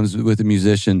lot of times with a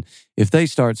musician, if they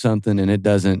start something and it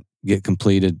doesn't get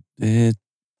completed, all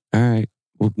right,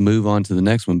 we'll move on to the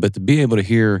next one. But to be able to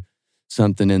hear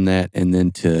something in that, and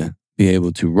then to be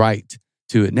able to write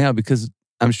to it now, because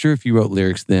I'm sure if you wrote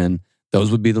lyrics then,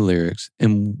 Those would be the lyrics.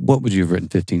 And what would you have written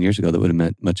 15 years ago that would have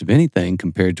meant much of anything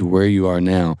compared to where you are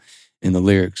now and the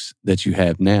lyrics that you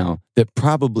have now that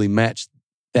probably match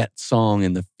that song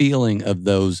and the feeling of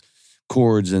those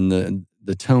chords and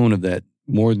the tone of that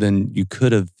more than you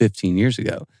could have 15 years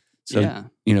ago. So,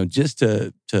 just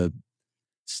to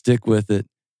stick with it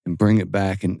and bring it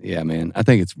back. And yeah, man, I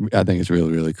think it's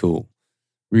really, really cool.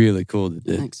 Really cool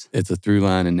that it's a through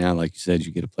line. And now, like you said,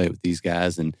 you get to play it with these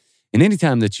guys. And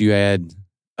anytime that you add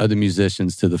other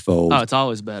musicians to the fold. Oh, it's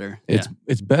always better.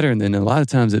 It's better. And then a lot of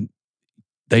times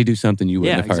they do something you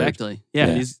wouldn't have heard. Exactly.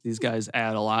 Yeah, these guys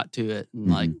add a lot to it and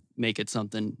like make it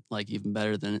something like even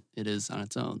better than it is on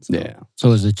its own. So. Yeah.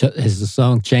 So has the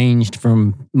song changed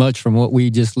from what we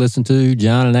just listened to,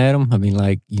 John and Adam? I mean,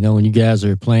 like, when you guys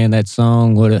are playing that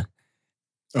song,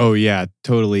 Oh yeah,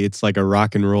 totally. It's like a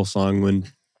rock and roll song when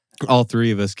all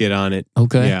three of us get on it.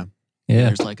 Okay. Yeah.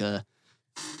 There's like a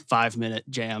 5-minute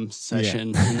jam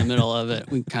session in the middle of it.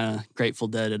 We kind of Grateful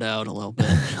Dead it out a little bit.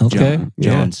 Okay.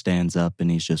 John stands up and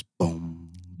he's just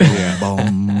boom,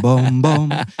 boom, boom, boom.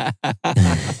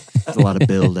 There's a lot of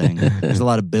building. There's a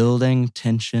lot of building,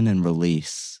 tension, and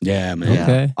release. Yeah,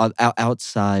 man. Okay.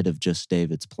 Outside of just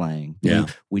David's playing. Yeah.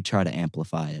 We try to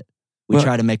amplify it. We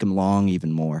try to make them long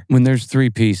even more. When there's 3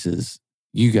 pieces,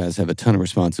 you guys have a ton of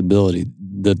responsibility.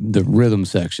 The rhythm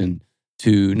section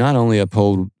to not only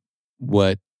uphold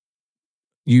what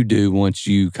you do once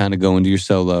you kind of go into your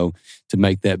solo to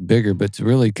make that bigger, but to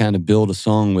really kind of build a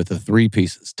song with a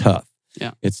 3-piece is tough.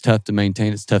 Yeah. It's tough to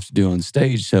maintain. It's tough to do on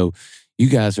stage. So you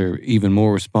guys are even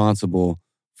more responsible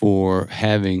for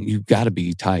you've got to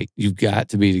be tight. You've got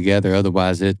to be together.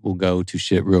 Otherwise it will go to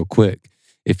shit real quick.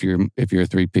 If you're a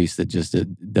 3-piece that just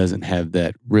doesn't have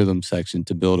that rhythm section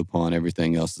to build upon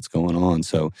everything else that's going on.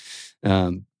 So,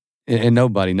 and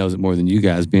nobody knows it more than you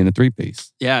guys being a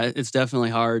 3-piece. Yeah, it's definitely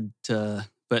hard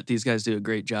but these guys do a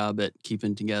great job at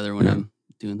keeping together when I'm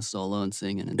doing the solo and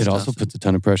singing and stuff. It also puts a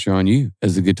ton of pressure on you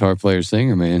as a guitar player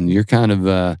singer, man. You're kind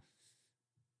of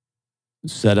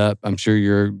set up. I'm sure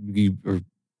you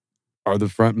are the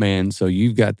front man, so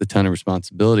you've got the ton of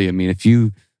responsibility. I mean, if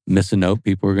you miss a note,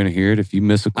 people are going to hear it. If you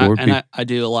miss a chord, I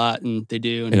do a lot, and they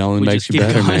do. And it only makes you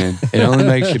better, man. It only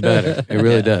makes you better. It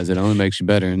really does. It only makes you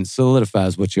better, and it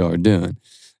solidifies what you are doing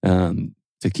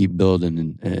to keep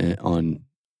building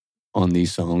on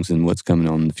these songs and what's coming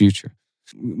on in the future.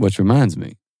 Which reminds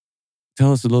me,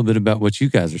 tell us a little bit about what you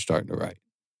guys are starting to write.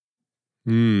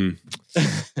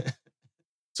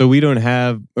 So we don't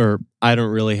have, or I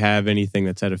don't really have anything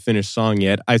that's at a finished song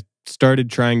yet. I started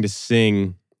trying to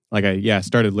sing. I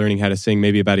started learning how to sing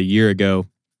maybe about a year ago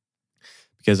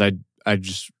because I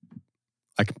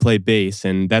can play bass,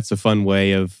 and that's a fun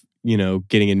way of,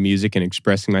 getting in music and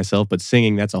expressing myself. But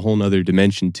singing, that's a whole nother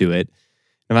dimension to it.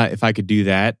 If I could do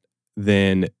that,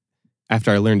 then after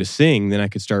I learned to sing, then I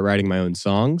could start writing my own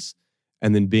songs.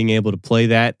 And then being able to play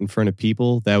that in front of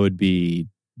people, that would be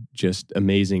just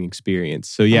amazing experience.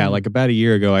 So yeah, like about a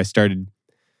year ago, I started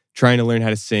trying to learn how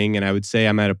to sing, and I would say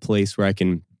I'm at a place where I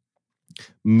can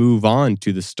move on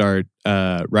to the start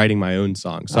writing my own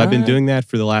songs. So I've been doing that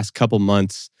for the last couple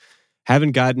months.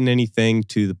 Haven't gotten anything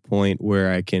to the point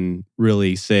where I can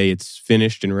really say it's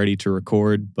finished and ready to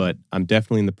record, but I'm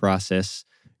definitely in the process,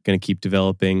 going to keep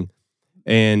developing.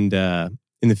 And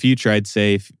in the future, I'd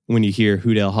say when you hear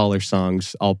Houdell Hollers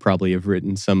songs, I'll probably have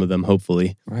written some of them,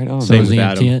 hopefully. Right on. So is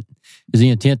the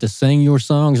intent to sing your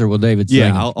songs, or will David sing?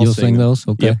 Yeah, I'll You'll sing those?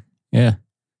 Okay. Yep. Yeah.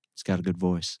 He's got a good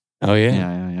voice. Oh,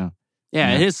 yeah? Yeah.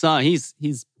 Yeah, his song, he's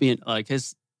being like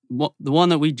the one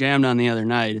that we jammed on the other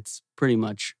night, it's pretty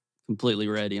much completely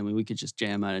ready. I mean, we could just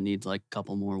jam on it. It needs like a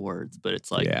couple more words, but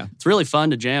it's like, it's really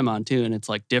fun to jam on too. And it's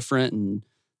like different and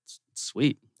it's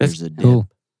sweet. There's a dip. Cool.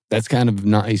 That's kind of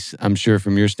nice, I'm sure,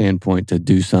 from your standpoint, to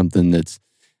do something that's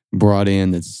brought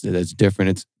in, that's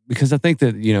different. It's because I think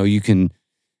that, you can,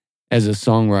 as a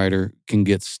songwriter, can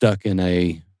get stuck in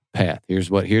a path.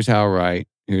 Here's how I write.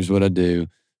 Here's what I do.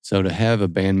 So to have a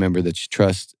band member that you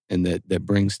trust and that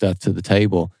brings stuff to the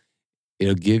table,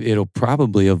 it'll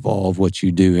probably evolve what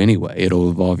you do anyway. It'll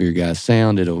evolve your guys'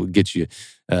 sound. It'll get you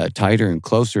tighter and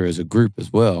closer as a group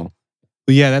as well.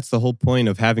 Well, yeah, that's the whole point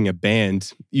of having a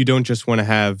band. You don't just want to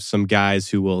have some guys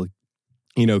who will,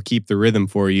 keep the rhythm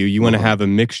for you. You want to have a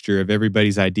mixture of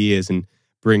everybody's ideas and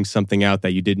bring something out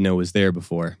that you didn't know was there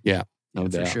before. Yeah, no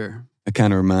doubt. For sure. It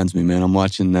kind of reminds me, man. I'm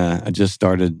watching, I just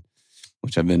started,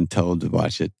 which I've been told to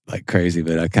watch it like crazy,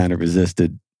 but I kind of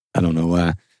resisted. I don't know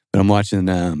why. But I'm watching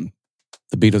the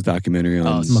Beatles documentary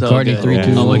on McCartney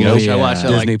 3-2. Oh my gosh, I watched it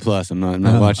Disney Plus. I'm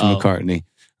not watching McCartney.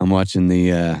 I'm watching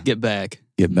the Get Back.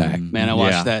 get back. Man, I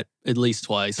watched that at least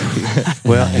twice.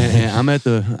 Well,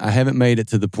 and I haven't made it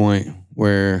to the point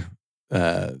where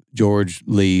George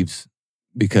leaves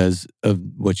because of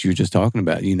what you were just talking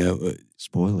about.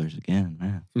 Spoilers again,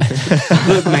 man.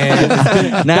 Look,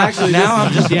 man. now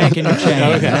I'm just yanking your chain.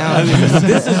 Okay. Now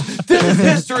This is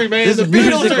history, man. This the is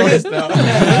Beatles are musical.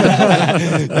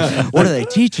 history. What are they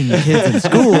teaching you kids in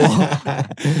school?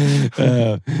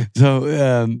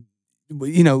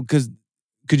 Because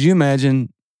could you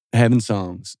imagine having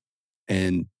songs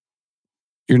and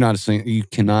you're not a singer, you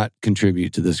cannot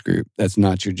contribute to this group. That's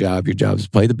not your job. Your job is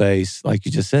to play the bass. Like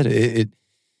you just said,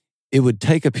 it would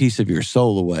take a piece of your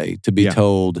soul away to be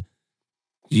told,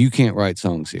 you can't write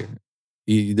songs here.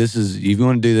 If you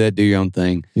want to do that, do your own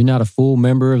thing. You're not a full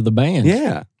member of the band.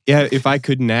 Yeah. Yeah, if I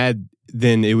couldn't add,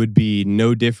 then it would be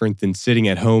no different than sitting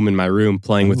at home in my room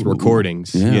playing with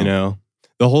recordings, yeah.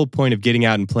 The whole point of getting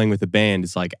out and playing with a band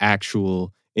is like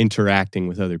actual interacting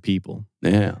with other people.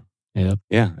 Yeah. Yep.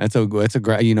 Yeah. That's a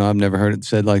great, I've never heard it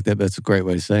said like that, but that's a great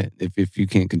way to say it. If you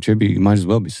can't contribute, you might as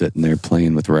well be sitting there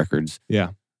playing with records.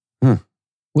 Yeah. Huh.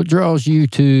 What draws you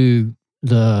to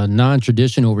the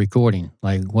non-traditional recording?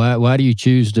 Like, why do you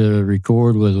choose to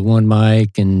record with one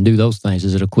mic and do those things?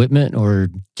 Is it equipment or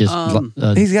just...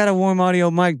 he's got a warm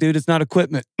audio mic, dude. It's not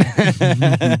equipment.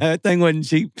 That thing wasn't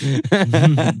cheap.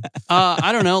 I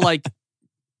don't know, like,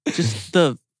 just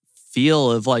the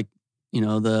feel of, like,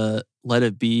 the Let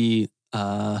It Be,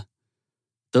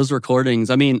 those recordings.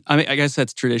 I mean, I guess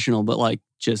that's traditional, but, like,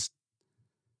 just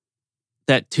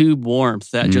that tube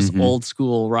warmth, that just old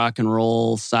school rock and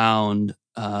roll sound.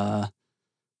 I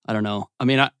don't know. I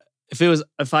mean,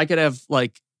 if I could have,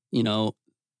 like,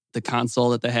 the console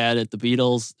that they had at the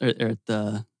Beatles or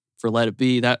for Let It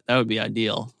Be, that would be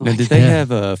ideal. Now, did they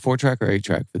have a 4-track or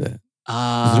 8-track for that?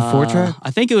 Was it a 4-track?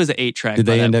 I think it was an 8-track. Did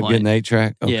they end up getting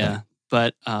 8-track? Okay. Yeah,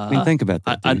 but think about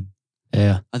that.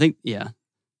 I think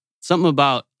something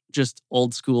about just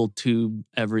old school tube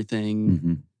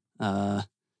everything.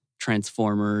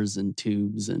 Transformers and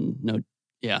tubes and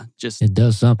just it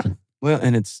does something. Well,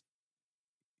 and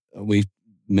we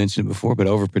mentioned it before, but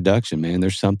overproduction, man.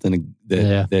 There's something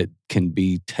that can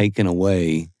be taken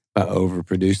away by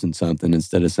overproducing something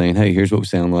instead of saying, "Hey, here's what we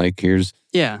sound like." Here's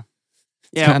kind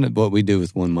of what we do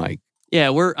with one mic. Yeah,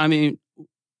 we're a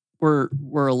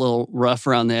little rough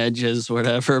around the edges,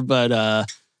 whatever. But I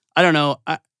don't know.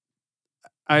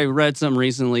 I read some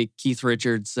recently. Keith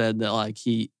Richards said that, like,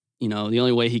 he. The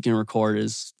only way he can record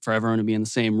is for everyone to be in the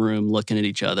same room looking at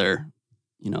each other,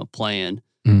 playing.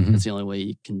 That's the only way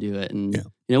you can do it. And,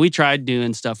 we tried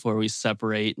doing stuff where we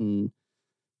separate and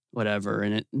whatever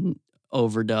and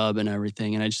overdub and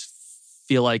everything. And I just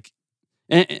feel like,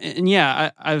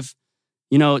 I've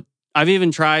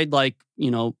even tried, like,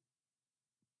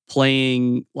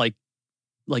 playing,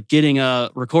 like getting a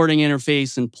recording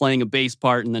interface and playing a bass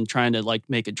part and then trying to, like,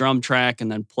 make a drum track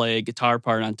and then play a guitar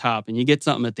part on top. And you get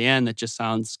something at the end that just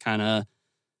sounds kind of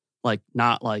like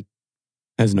not like...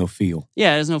 Has no feel.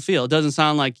 Yeah, it has no feel. It doesn't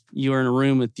sound like you were in a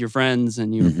room with your friends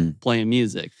and you were playing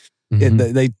music.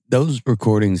 Those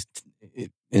recordings,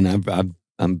 and I've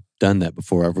done that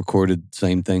before. I've recorded the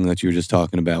same thing that you were just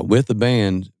talking about with the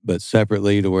band, but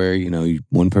separately to where,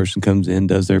 one person comes in,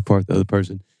 does their part, the other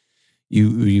person...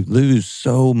 You lose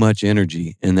so much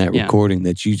energy in that recording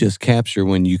that you just capture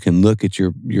when you can look at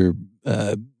your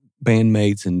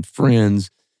bandmates and friends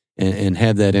and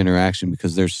have that interaction,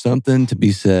 because there's something to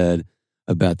be said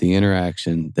about the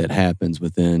interaction that happens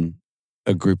within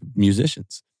a group of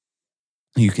musicians.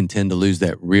 You can tend to lose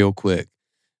that real quick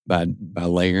by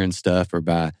layering stuff or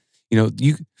by,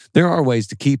 there are ways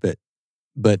to keep it,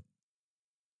 but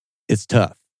it's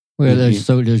tough. Well,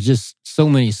 there's just so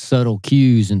many subtle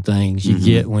cues and things you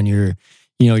get when you're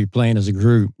playing as a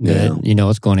group that,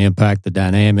 it's going to impact the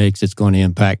dynamics. It's going to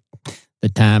impact the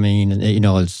timing. And,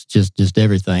 it's just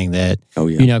everything that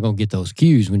you're not going to get those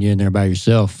cues when you're in there by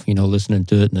yourself, listening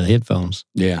to it in the headphones.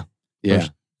 Yeah. Yeah.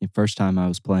 First time I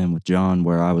was playing with John,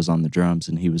 where I was on the drums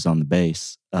and he was on the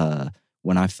bass,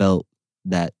 when I felt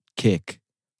that kick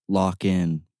lock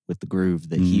in with the groove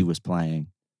that he was playing,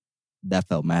 that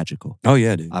felt magical. Oh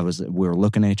yeah, dude. We were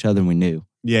looking at each other and we knew.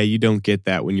 Yeah, you don't get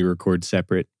that when you record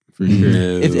separate, for sure.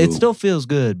 No. It still feels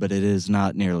good, but it is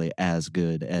not nearly as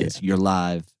good as your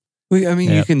live. Well, I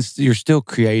mean, you're still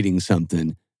creating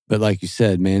something, but like you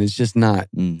said, man, it's just not.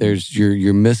 There's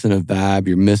you're missing a vibe.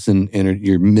 You're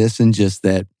missing just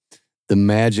the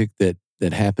magic that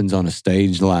happens on a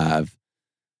stage live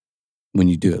when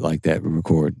you do it like that and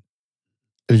record.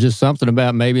 There's just something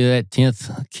about maybe that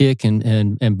 10th kick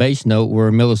and bass note were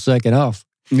a millisecond off.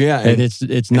 Yeah, and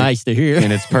it's nice to hear,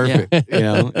 and it's perfect.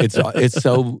 It's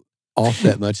so off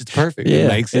that much. It's perfect. It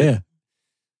makes it.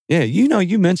 Yeah,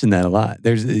 you mentioned that a lot.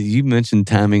 You mentioned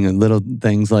timing and little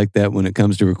things like that when it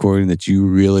comes to recording that you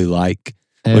really like,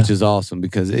 which is awesome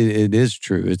because it is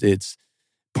true. It's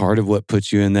part of what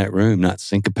puts you in that room, not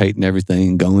syncopating everything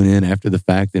and going in after the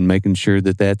fact and making sure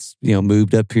that that's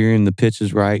moved up here and the pitch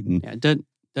is right. And it doesn't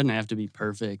have to be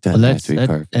perfect. Well,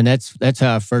 that's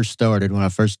how I first started. When I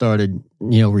first started,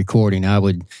 recording, I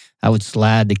would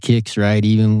slide the kicks right,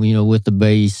 even with the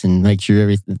bass, and make sure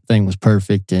everything was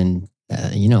perfect. And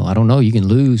I don't know, you can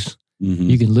lose. Mm-hmm.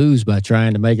 You can lose by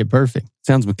trying to make it perfect.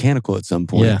 Sounds mechanical at some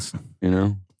points.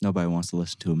 Yeah. Nobody wants to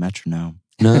listen to a metronome.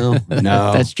 No,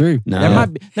 that's true. No.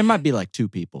 There might be like two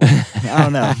people. I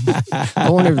don't know. I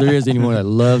wonder if there is anyone that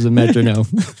loves a metronome.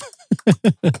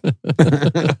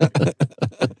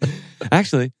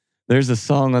 Actually, there's a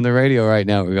song on the radio right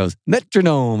now where it goes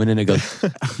metronome, and then it goes,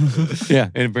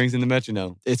 and it brings in the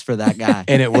metronome. It's for that guy,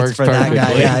 and it works for perfectly.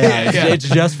 That guy. Yeah. It's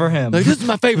just for him. Like, this is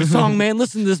my favorite song, man.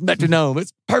 Listen to this metronome.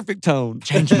 It's perfect tone.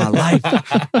 Changed my life.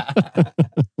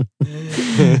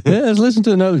 Let's listen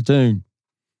to another tune.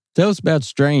 Tell us about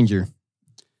Stranger.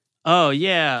 Oh,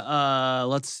 yeah.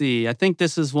 Let's see. I think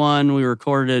this is one we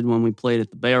recorded when we played at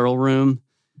the Barrel Room.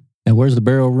 And where's the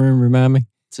Barrel Room? Remind me.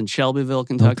 It's in Shelbyville,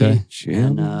 Kentucky. Okay.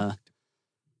 And,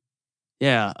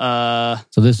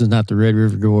 so this is not the Red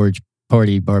River Gorge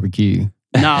Party Barbecue.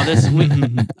 No,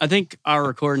 I think our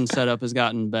recording setup has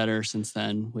gotten better since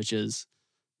then, which is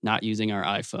not using our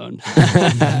iPhone.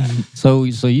 So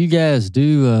you guys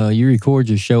do you record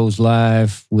your shows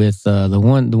live with the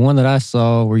one that I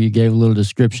saw where you gave a little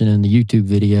description in the YouTube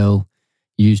video.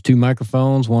 You use 2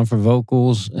 microphones, one for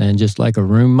vocals and just like a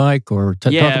room mic, or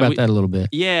talk about that a little bit.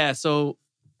 Yeah, so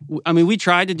we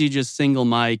tried to do just single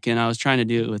mic, and I was trying to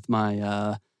do it with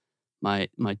my my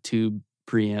tube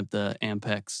preamp, the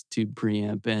Ampex tube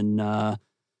preamp, and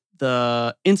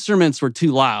the instruments were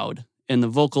too loud. And the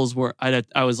vocals were,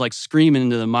 I was like screaming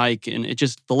into the mic, and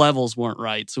the levels weren't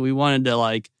right. So we wanted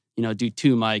to do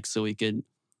 2 mics so we could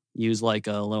use like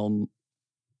a little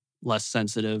less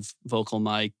sensitive vocal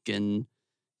mic and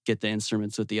get the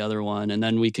instruments with the other one. And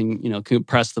then we can,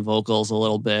 compress the vocals a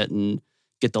little bit and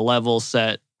get the levels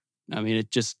set. I mean,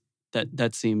 it just,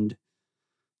 that seemed,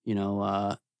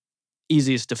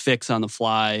 easiest to fix on the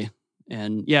fly.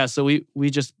 And yeah, so we've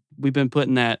been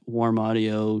putting that Warm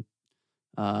Audio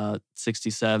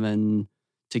 67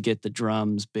 to get the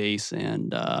drums, bass,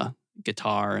 and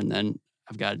guitar, and then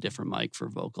I've got a different mic for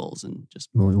vocals. And just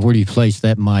where do you place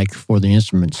that mic for the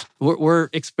instruments? We're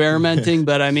experimenting,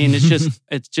 but I mean,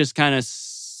 it just kind of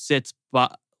sits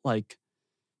like,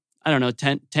 I don't know,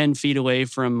 10 feet away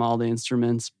from all the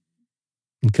instruments.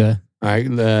 Okay. All right.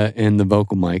 And the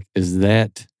vocal mic, do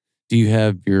you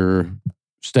have your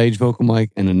stage vocal mic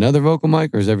and another vocal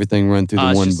mic, or is everything run through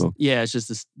the one vocal? Yeah, it's just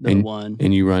the one.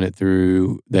 And you run it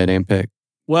through that Ampex?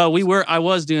 Well, I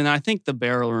was doing that. I think the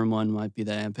Barrel Room one might be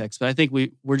the Ampex, but I think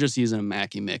we're just using a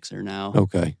Mackie mixer now.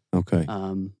 Okay.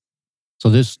 So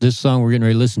this song we're getting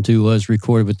ready to listen to was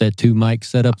recorded with that 2 mic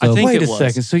setup, though? Wait a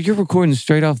second. So you're recording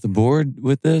straight off the board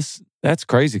with this? That's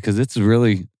crazy, because it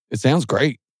sounds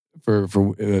great for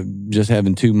just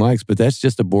having 2 mics, but that's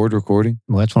just a board recording?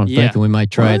 Well, that's what I'm thinking. We might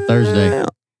try it Thursday.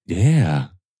 Yeah.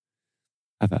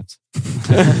 High fives.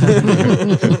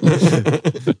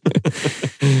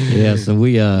 Yeah, so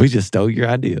we just stole your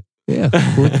idea. Yeah,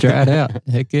 we'll try it out.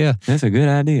 Heck yeah. That's a good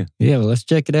idea. Yeah, well, let's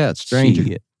check it out.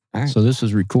 Stranger. All right. So this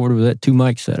is recorded with that 2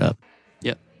 mic setup.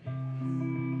 Yep.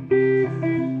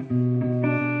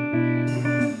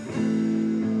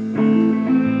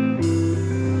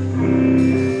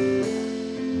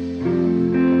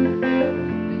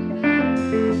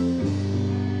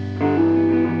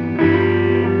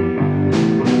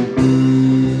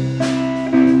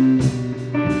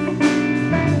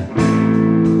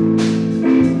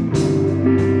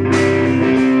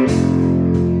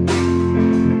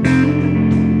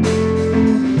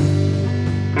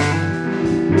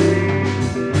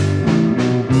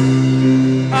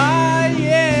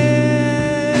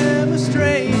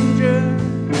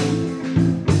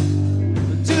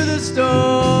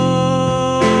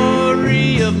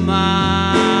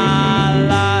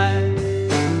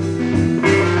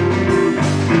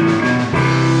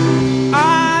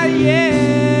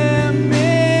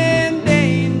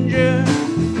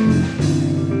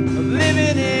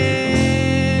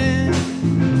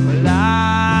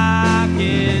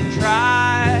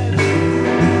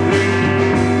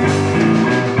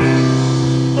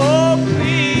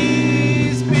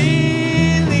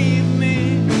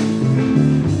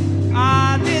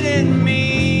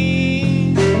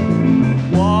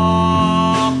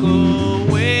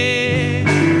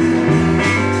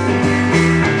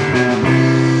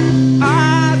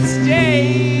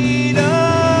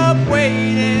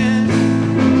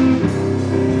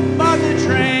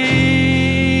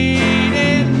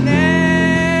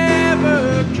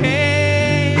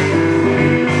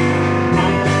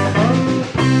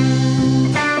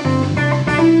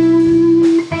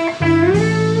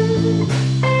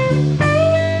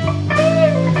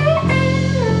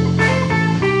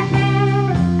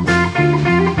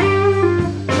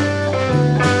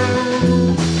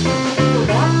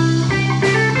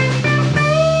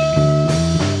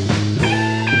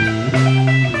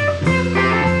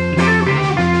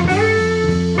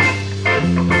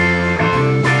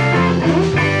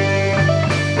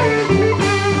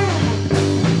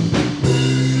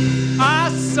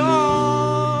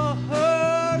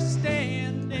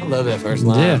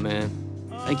 first line, Yeah. man.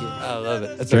 Thank you. I love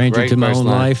it. That's Stranger a great to my first own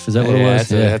line. life. Is that what it was?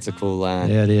 That's a cool line.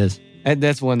 Yeah, it is. And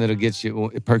that's one that'll get you.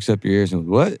 It perks up your ears. And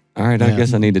what? All right, I Yeah.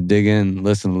 guess I need to dig in and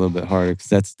listen a little bit harder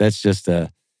because that's just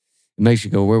it makes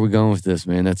you go, where are we going with this,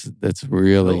 man? That's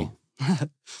really. Cool.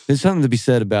 There's something to be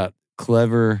said about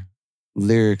clever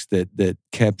lyrics that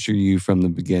capture you from the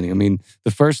beginning. I mean,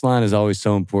 the first line is always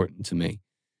so important to me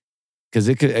because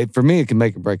for me, it can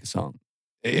make or break a song.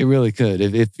 It really could.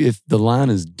 If the line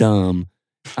is dumb,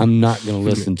 I'm not going to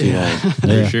listen too long.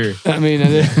 For sure. I mean,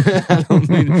 I don't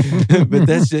mean, but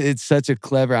it's such a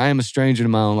clever. I am a stranger to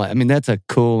my own life. I mean, that's a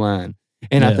cool line,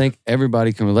 and I think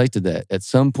everybody can relate to that. At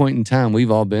some point in time,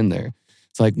 we've all been there.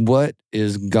 It's like, what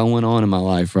is going on in my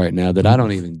life right now that I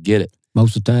don't even get it?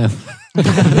 Most of the time. No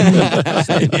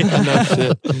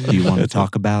shit. Do you want to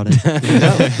talk about it?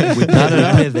 No. We got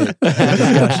a pivot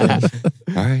discussion.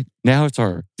 All right, now it's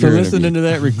our. So your listening interview.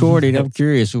 to that recording, I'm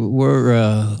curious,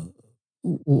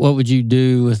 what would you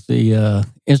do with the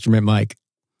instrument mic?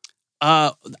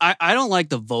 I don't like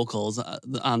the vocals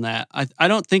on that. I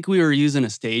don't think we were using a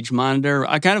stage monitor.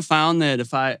 I kind of found that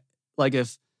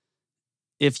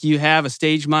if you have a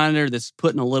stage monitor that's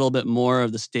putting a little bit more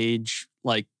of the stage,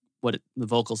 like the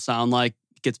vocals sound like,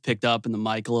 it gets picked up in the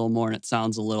mic a little more and it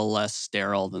sounds a little less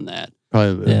sterile than that.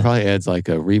 It probably adds like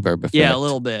a reverb effect. Yeah, a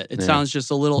little bit. It sounds just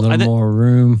a little More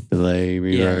room. Delay,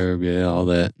 reverb, all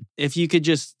that. If you could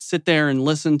just sit there and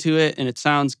listen to it and it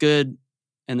sounds good,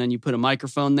 and then you put a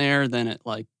microphone there, then it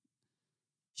you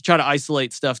try to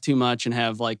isolate stuff too much and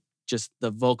have just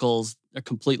the vocals are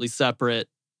completely separate.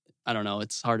 I don't know.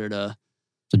 It's harder to.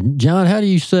 So John, how do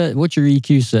you what's your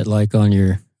EQ set like on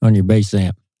your bass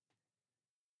amp?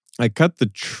 I cut the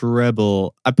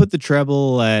treble. I put the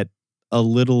treble at a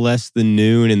little less than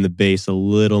noon and the bass a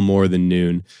little more than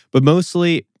noon. But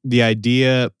mostly the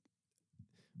idea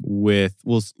we're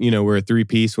a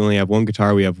three-piece. We only have one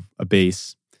guitar. We have a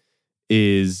bass.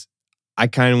 Is I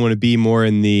kind of want to be more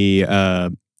in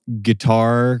the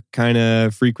guitar kind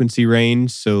of frequency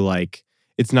range. So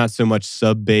it's not so much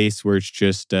sub bass where it's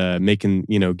just making,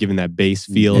 giving that bass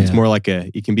feel. Yeah. It's more like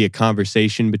it can be a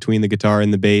conversation between the guitar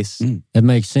and the bass. That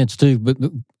makes sense too. But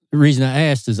the reason I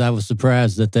asked is I was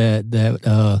surprised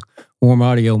that Warm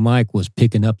Audio mic was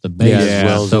picking up the bass. Yeah, as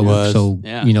well as it was. So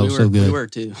Yeah, so good. We were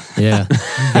too. Yeah,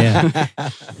 yeah.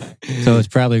 So it's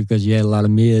probably because you had a lot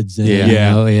of mids. And,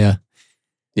 Yeah. yeah.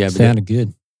 But Sounded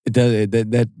good. it does.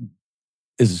 That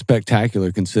is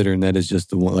spectacular considering that is just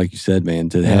the one, like you said, man,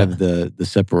 to have the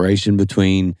separation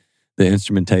between the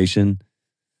instrumentation.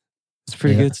 It's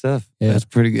pretty good stuff. Yeah. That's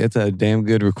pretty. It's a damn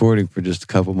good recording for just a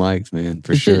couple mics, man.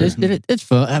 For sure. It's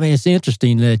fun. I mean, it's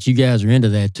interesting that you guys are into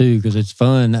that too because it's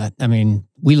fun. I mean,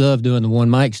 we love doing the one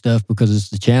mic stuff because it's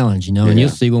the challenge, And Yeah. you'll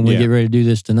see when we Yeah. get ready to do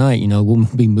this tonight, we'll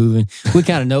be moving. We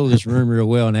kind of know this room real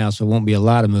well now, so it won't be a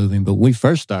lot of moving. But when we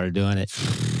first started doing it,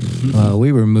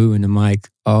 we were moving the mic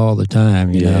all the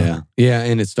time. You know? Yeah,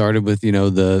 and it started with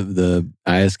the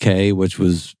ISK, which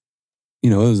was. It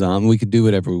was on. We could do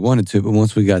whatever we wanted to, but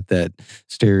once we got that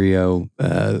stereo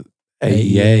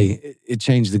AEA, it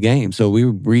changed the game. So we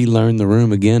relearned the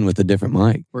room again with a different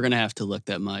mic. We're gonna have to look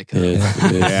that mic up.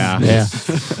 Yeah.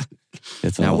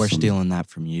 It's Now we're awesome. stealing that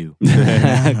from you. Go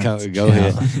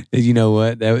ahead. You know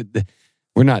what?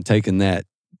 We're not taking that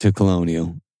to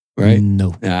Colonial, right?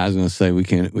 No. I was going to say we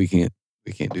can't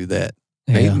do that.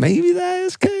 Yeah. Maybe the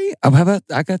ISK. How about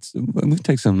we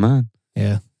take some of mine.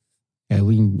 Yeah. Yeah,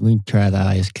 we can try the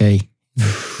ISK.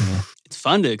 Yeah. It's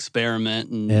fun to experiment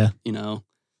and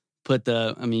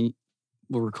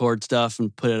we'll record stuff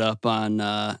and put it up on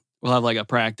we'll have a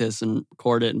practice and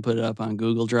record it and put it up on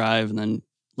Google Drive and then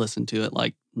listen to it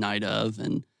night of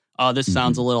and this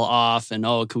sounds a little off and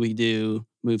could we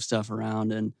move stuff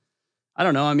around and I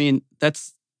don't know. I mean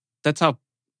that's how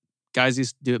guys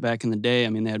used to do it back in the day. I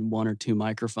mean they had one or two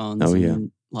microphones. Oh, yeah.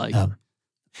 And,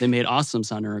 they made awesome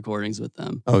sounding recordings with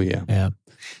them. Oh yeah. Yeah.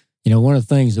 One of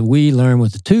the things that we learned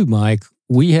with the tube mic,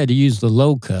 we had to use the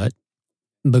low cut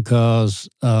because,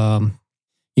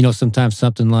 sometimes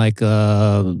something like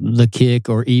the kick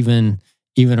or even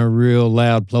a real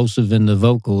loud plosive in the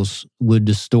vocals would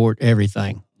distort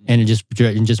everything. And it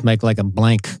just make like a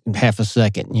blank half a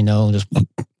second,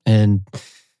 and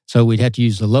so we'd have to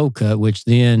use the low cut, which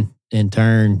then in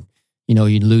turn,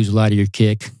 you'd lose a lot of your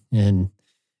kick and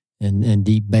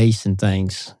deep bass and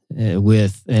things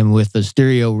with the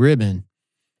stereo ribbon,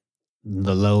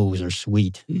 the lows are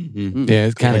sweet. Mm-hmm. Yeah,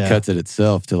 it kind of cuts it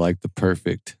itself to the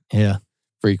perfect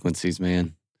frequencies,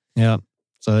 man. Yeah.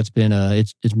 So it's been a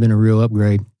real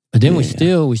upgrade. But then we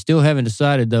still haven't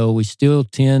decided though. We still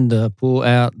tend to pull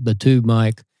out the tube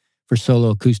mic for solo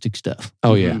acoustic stuff.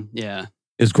 Oh yeah. Yeah.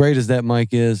 As great as that mic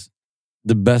is,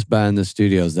 the best buy in the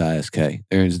studio is the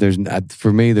ISK.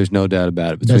 For me, there's no doubt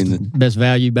about it. Between best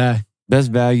value buy.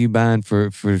 Best value buying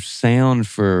for sound,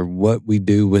 for what we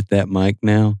do with that mic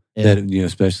now. Yeah. That,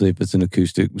 especially if it's an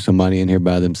acoustic, somebody in here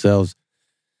by themselves.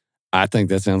 I think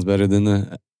that sounds better than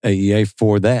the AEA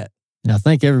for that. And I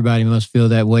think everybody must feel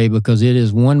that way because it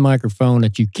is one microphone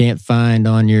that you can't find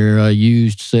on your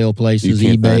used sale places, You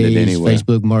can't find it eBay, anywhere.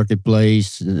 Facebook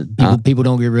Marketplace. People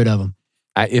don't get rid of them.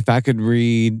 If I could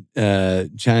read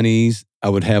Chinese, I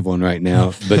would have one right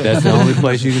now. But that's the only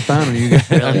place you can find them. You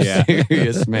guys, I'm Yeah.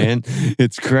 serious, man.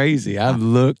 It's crazy. I've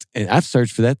looked and I've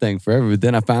searched for that thing forever. But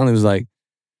then I finally was like,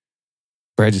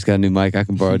 Brad just got a new mic. I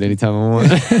can borrow it anytime I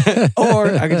want. Or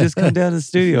I can just come down to the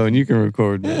studio and you can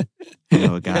record me. You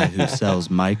know, a guy who sells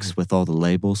mics with all the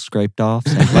labels scraped off.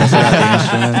 Same place I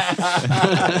got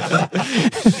the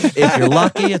instrument. If you're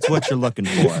lucky, it's what you're looking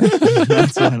for.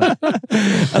 That's what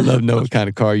I love to know what kind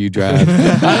of car you drive.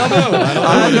 I don't know.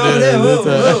 I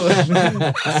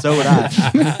know. So would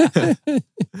I.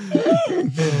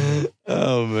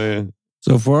 Oh, man.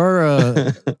 So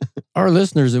for our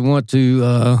listeners that want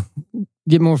to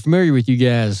get more familiar with you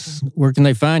guys, where can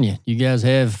they find you? You guys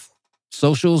have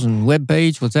socials and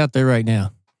webpage? What's out there right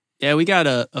now? Yeah, we got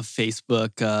a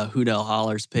Facebook Houdell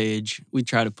Hollers page. We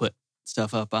try to put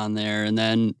stuff up on there. And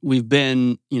then we've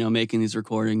been, making these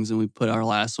recordings, and we put our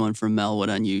last one from Melwood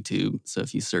on YouTube. So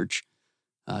if you search,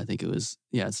 I think it was,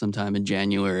 sometime in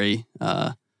January,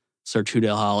 search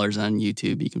Houdell Hollers on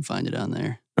YouTube, you can find it on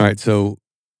there. All right. So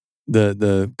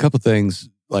the couple things,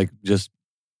 like just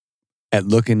at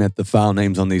looking at the file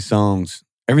names on these songs,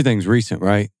 everything's recent,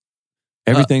 right?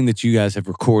 Everything that you guys have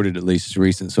recorded at least is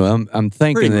recent. So I'm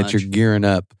thinking Pretty that much. you're gearing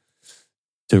up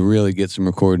to really get some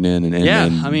recording in. And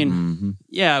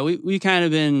We kind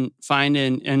of been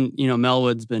finding, and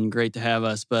Melwood's been great to have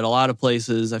us, but a lot of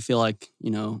places I feel like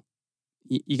you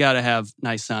got to have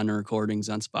nice sounding recordings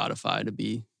on Spotify to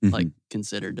be like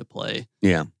considered to play.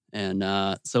 Yeah. And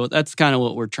so that's kind of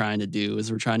what we're trying to do,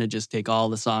 is we're trying to just take all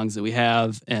the songs that we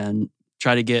have and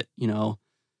try to get,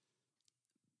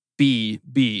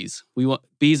 B's. We want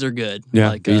B's are good.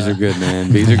 Yeah, bees are good,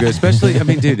 man. Bees are good. Especially,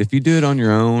 dude, if you do it on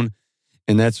your own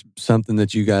and that's something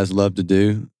that you guys love to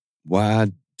do,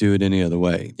 why do it any other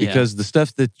way? Because the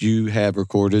stuff that you have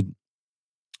recorded,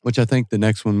 which I think the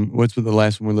next one, what's the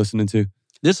last one we're listening to?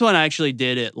 This one I actually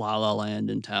did at La La Land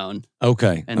in town.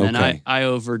 Okay. And then I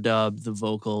overdubbed the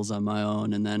vocals on my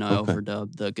own, and then I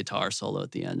overdubbed the guitar solo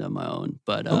at the end on my own.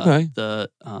 But the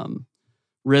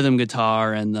rhythm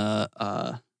guitar and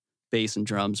the bass and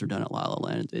drums were done at La La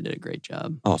Land. They did a great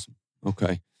job. Awesome.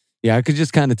 Okay. Yeah, I could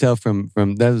just kind of tell from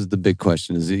that was the big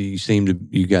question, is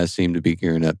you guys seem to be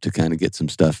gearing up to kind of get some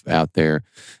stuff out there.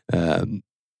 And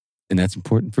that's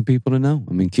important for people to know.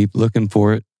 Keep looking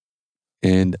for it.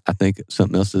 And I think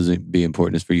something else that be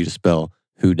important is for you to spell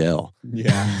Houdell.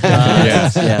 Yeah.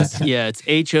 Yes. Yeah, it's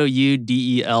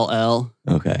Houdell.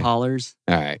 Okay. Hollers.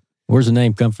 All right. Where's the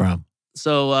name come from?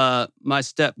 So my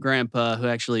step grandpa, who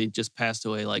actually just passed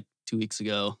away like 2 weeks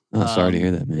ago. Oh, sorry to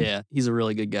hear that, man. Yeah, he's a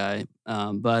really good guy.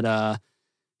 But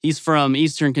he's from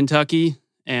Eastern Kentucky,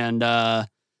 and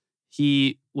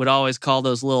he would always call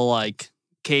those little like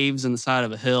caves in the side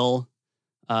of a hill.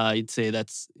 He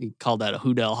called that a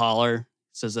Houdell Holler.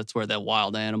 Says that's where the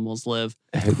wild animals live.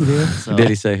 So, Did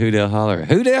he say Houdell Holler?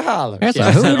 Houdell Holler. That's Yeah,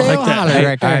 a something Houdell like that. Holler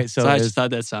right there. All right, so I just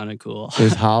thought that sounded cool.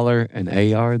 is Holler an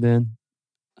AR then?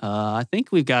 I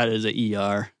think we've got it as an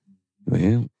ER.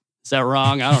 Well, Is that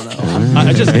wrong? I don't know.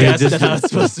 I just guessed that's how it's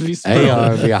supposed to be spelled.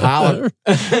 AR would be a holler.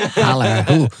 Holler.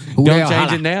 Houdell Don't change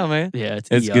Holler. it now, man. Yeah, it's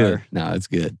It's ER. good. No, it's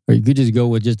good. Or you could just go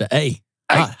with just a A.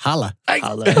 Holla.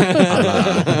 Holler.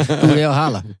 Houdell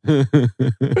Holler.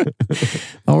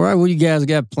 All right, what do you guys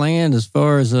got planned as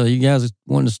far as you guys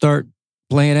want to start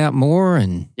playing out more?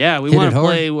 And Yeah, we Hit want it to hard.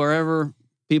 play wherever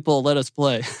people let us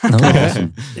play.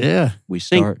 Awesome. Yeah. We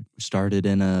started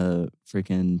in a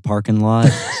freaking parking lot.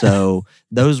 So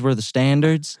those were the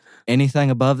standards. Anything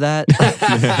above that,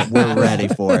 we're ready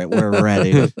for it. We're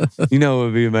ready. You know what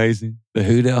would be amazing? The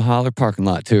Houdell Holler parking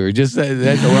lot tour. Just say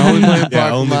that we're only playing parking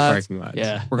Yeah, only lots. parking lots.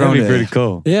 Yeah. We're That'd going be to pretty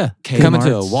cool. Yeah. Coming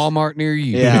to a Kmart's. Walmart near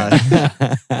you. Yeah.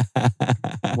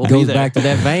 We'll be Goes there. back to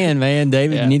that van,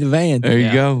 David. Yeah. You need a van. There you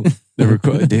Yeah. go.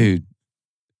 The dude.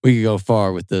 We could go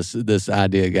far with this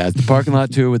idea, guys. The parking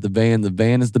lot tour with the van. The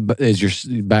van is your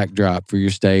backdrop for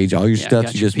your stage. All your Yeah, stuff.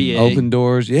 got You your just PA. open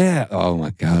doors. Yeah. Oh my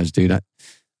gosh, dude.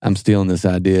 I'm stealing this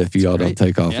idea if y'all don't great.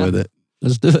 take off Yeah. with it.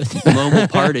 Let's do it. Mobile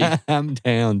party. I'm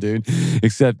down, dude.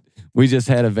 Except we just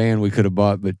had a van we could have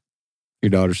bought, but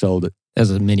your daughter sold it. That's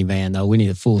a minivan, though. We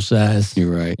need a full size, You're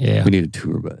right. Yeah. We need a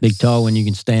tour bus. big tall one you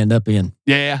can stand up in.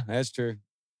 Yeah, that's true.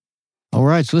 All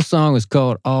right, so this song is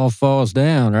called All Falls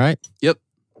Down, right? Yep.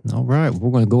 All right,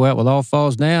 we're going to go out with All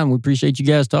Falls Down. We appreciate you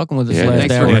guys talking with us Yeah, last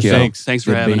Thanks hour. for, Thank you. thanks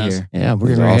for Good to having be us. here. Yeah, we're It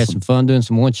was going to have awesome. some fun doing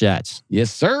some one-shots.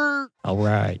 Yes, sir. All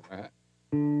right.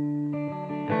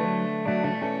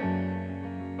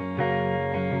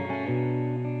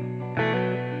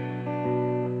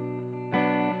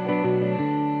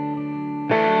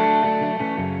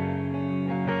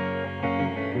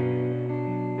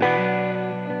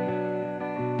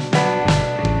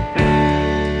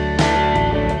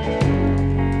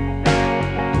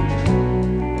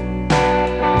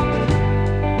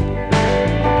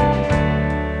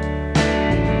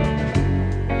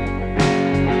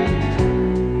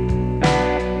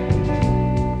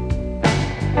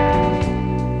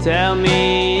 Tell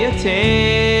me a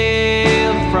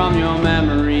tale from your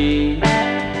memory,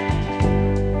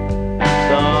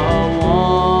 the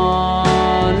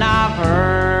one I've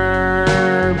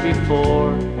heard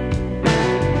before.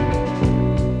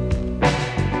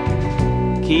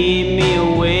 Keep me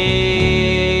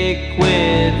awake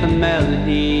with a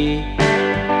melody.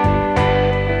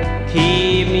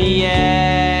 Keep me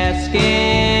asking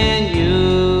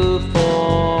you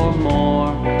for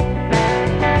more.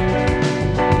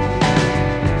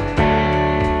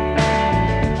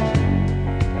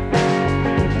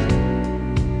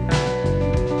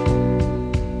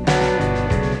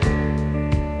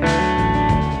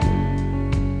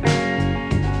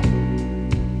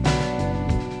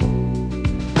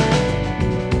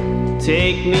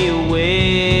 Take me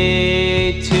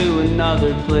away to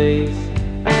another place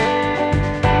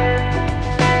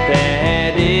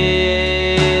that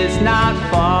is not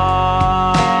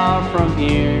far from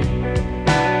here.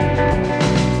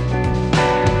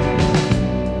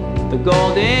 The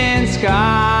golden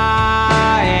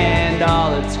sky and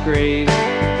all its grace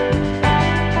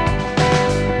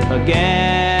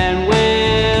again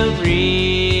will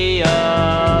reappear.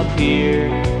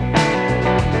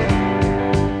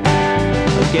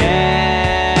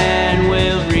 Again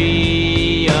will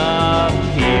reappear.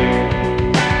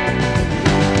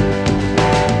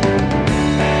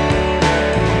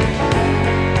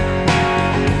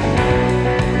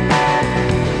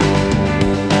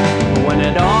 When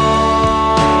it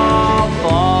all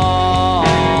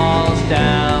falls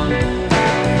down,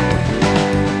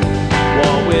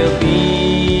 what will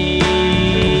be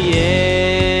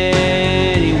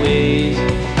anyways?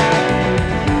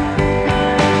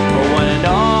 But when it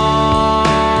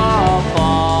all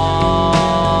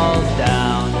falls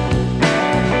down,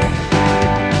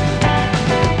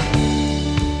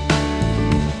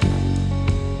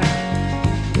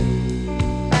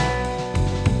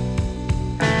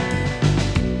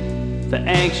 the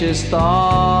anxious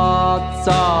thoughts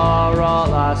are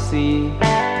all I see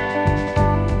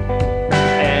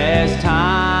as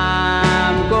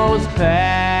time goes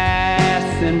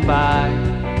passing by.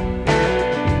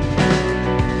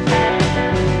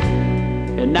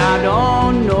 And I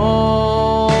don't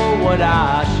know what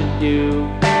I should do,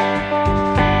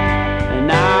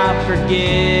 and I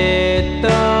forget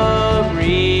the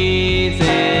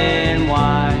reason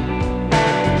why.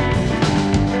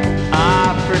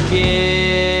 I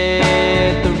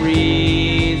forget the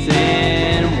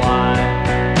reason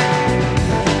why.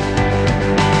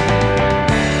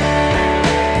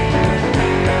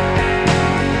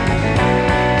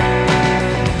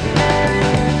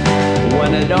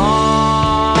 When it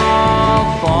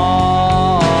all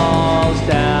falls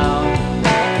down,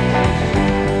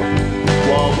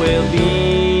 what will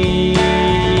be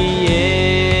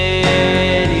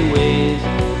anyways?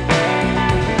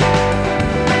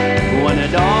 When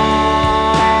it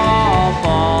all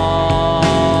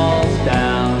falls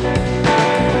down.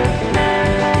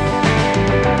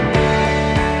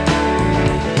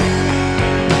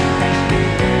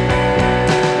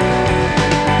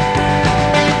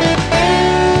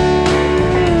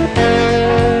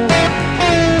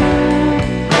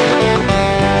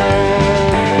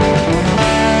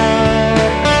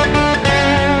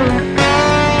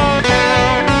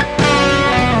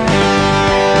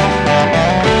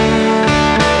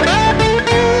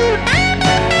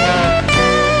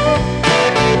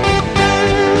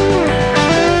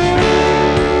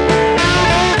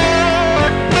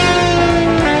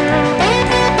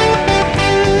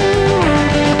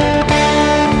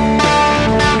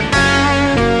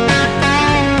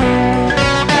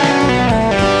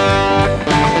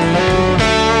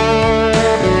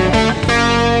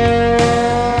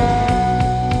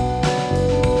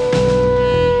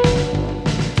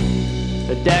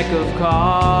 A deck of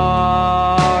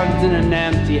cards in an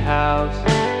empty house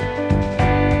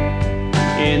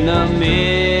in the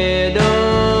middle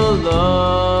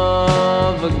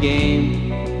of a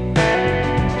game.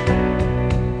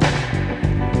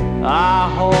 I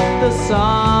hope the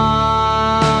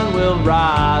sun will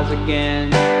rise again,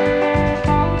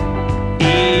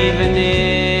 even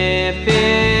if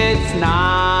it's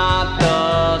not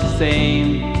the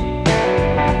same,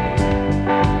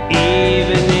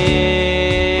 even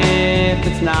if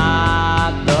it's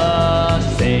not the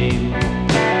same.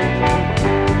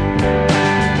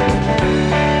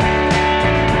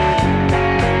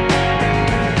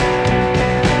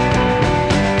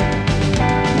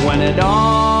 When it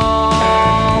all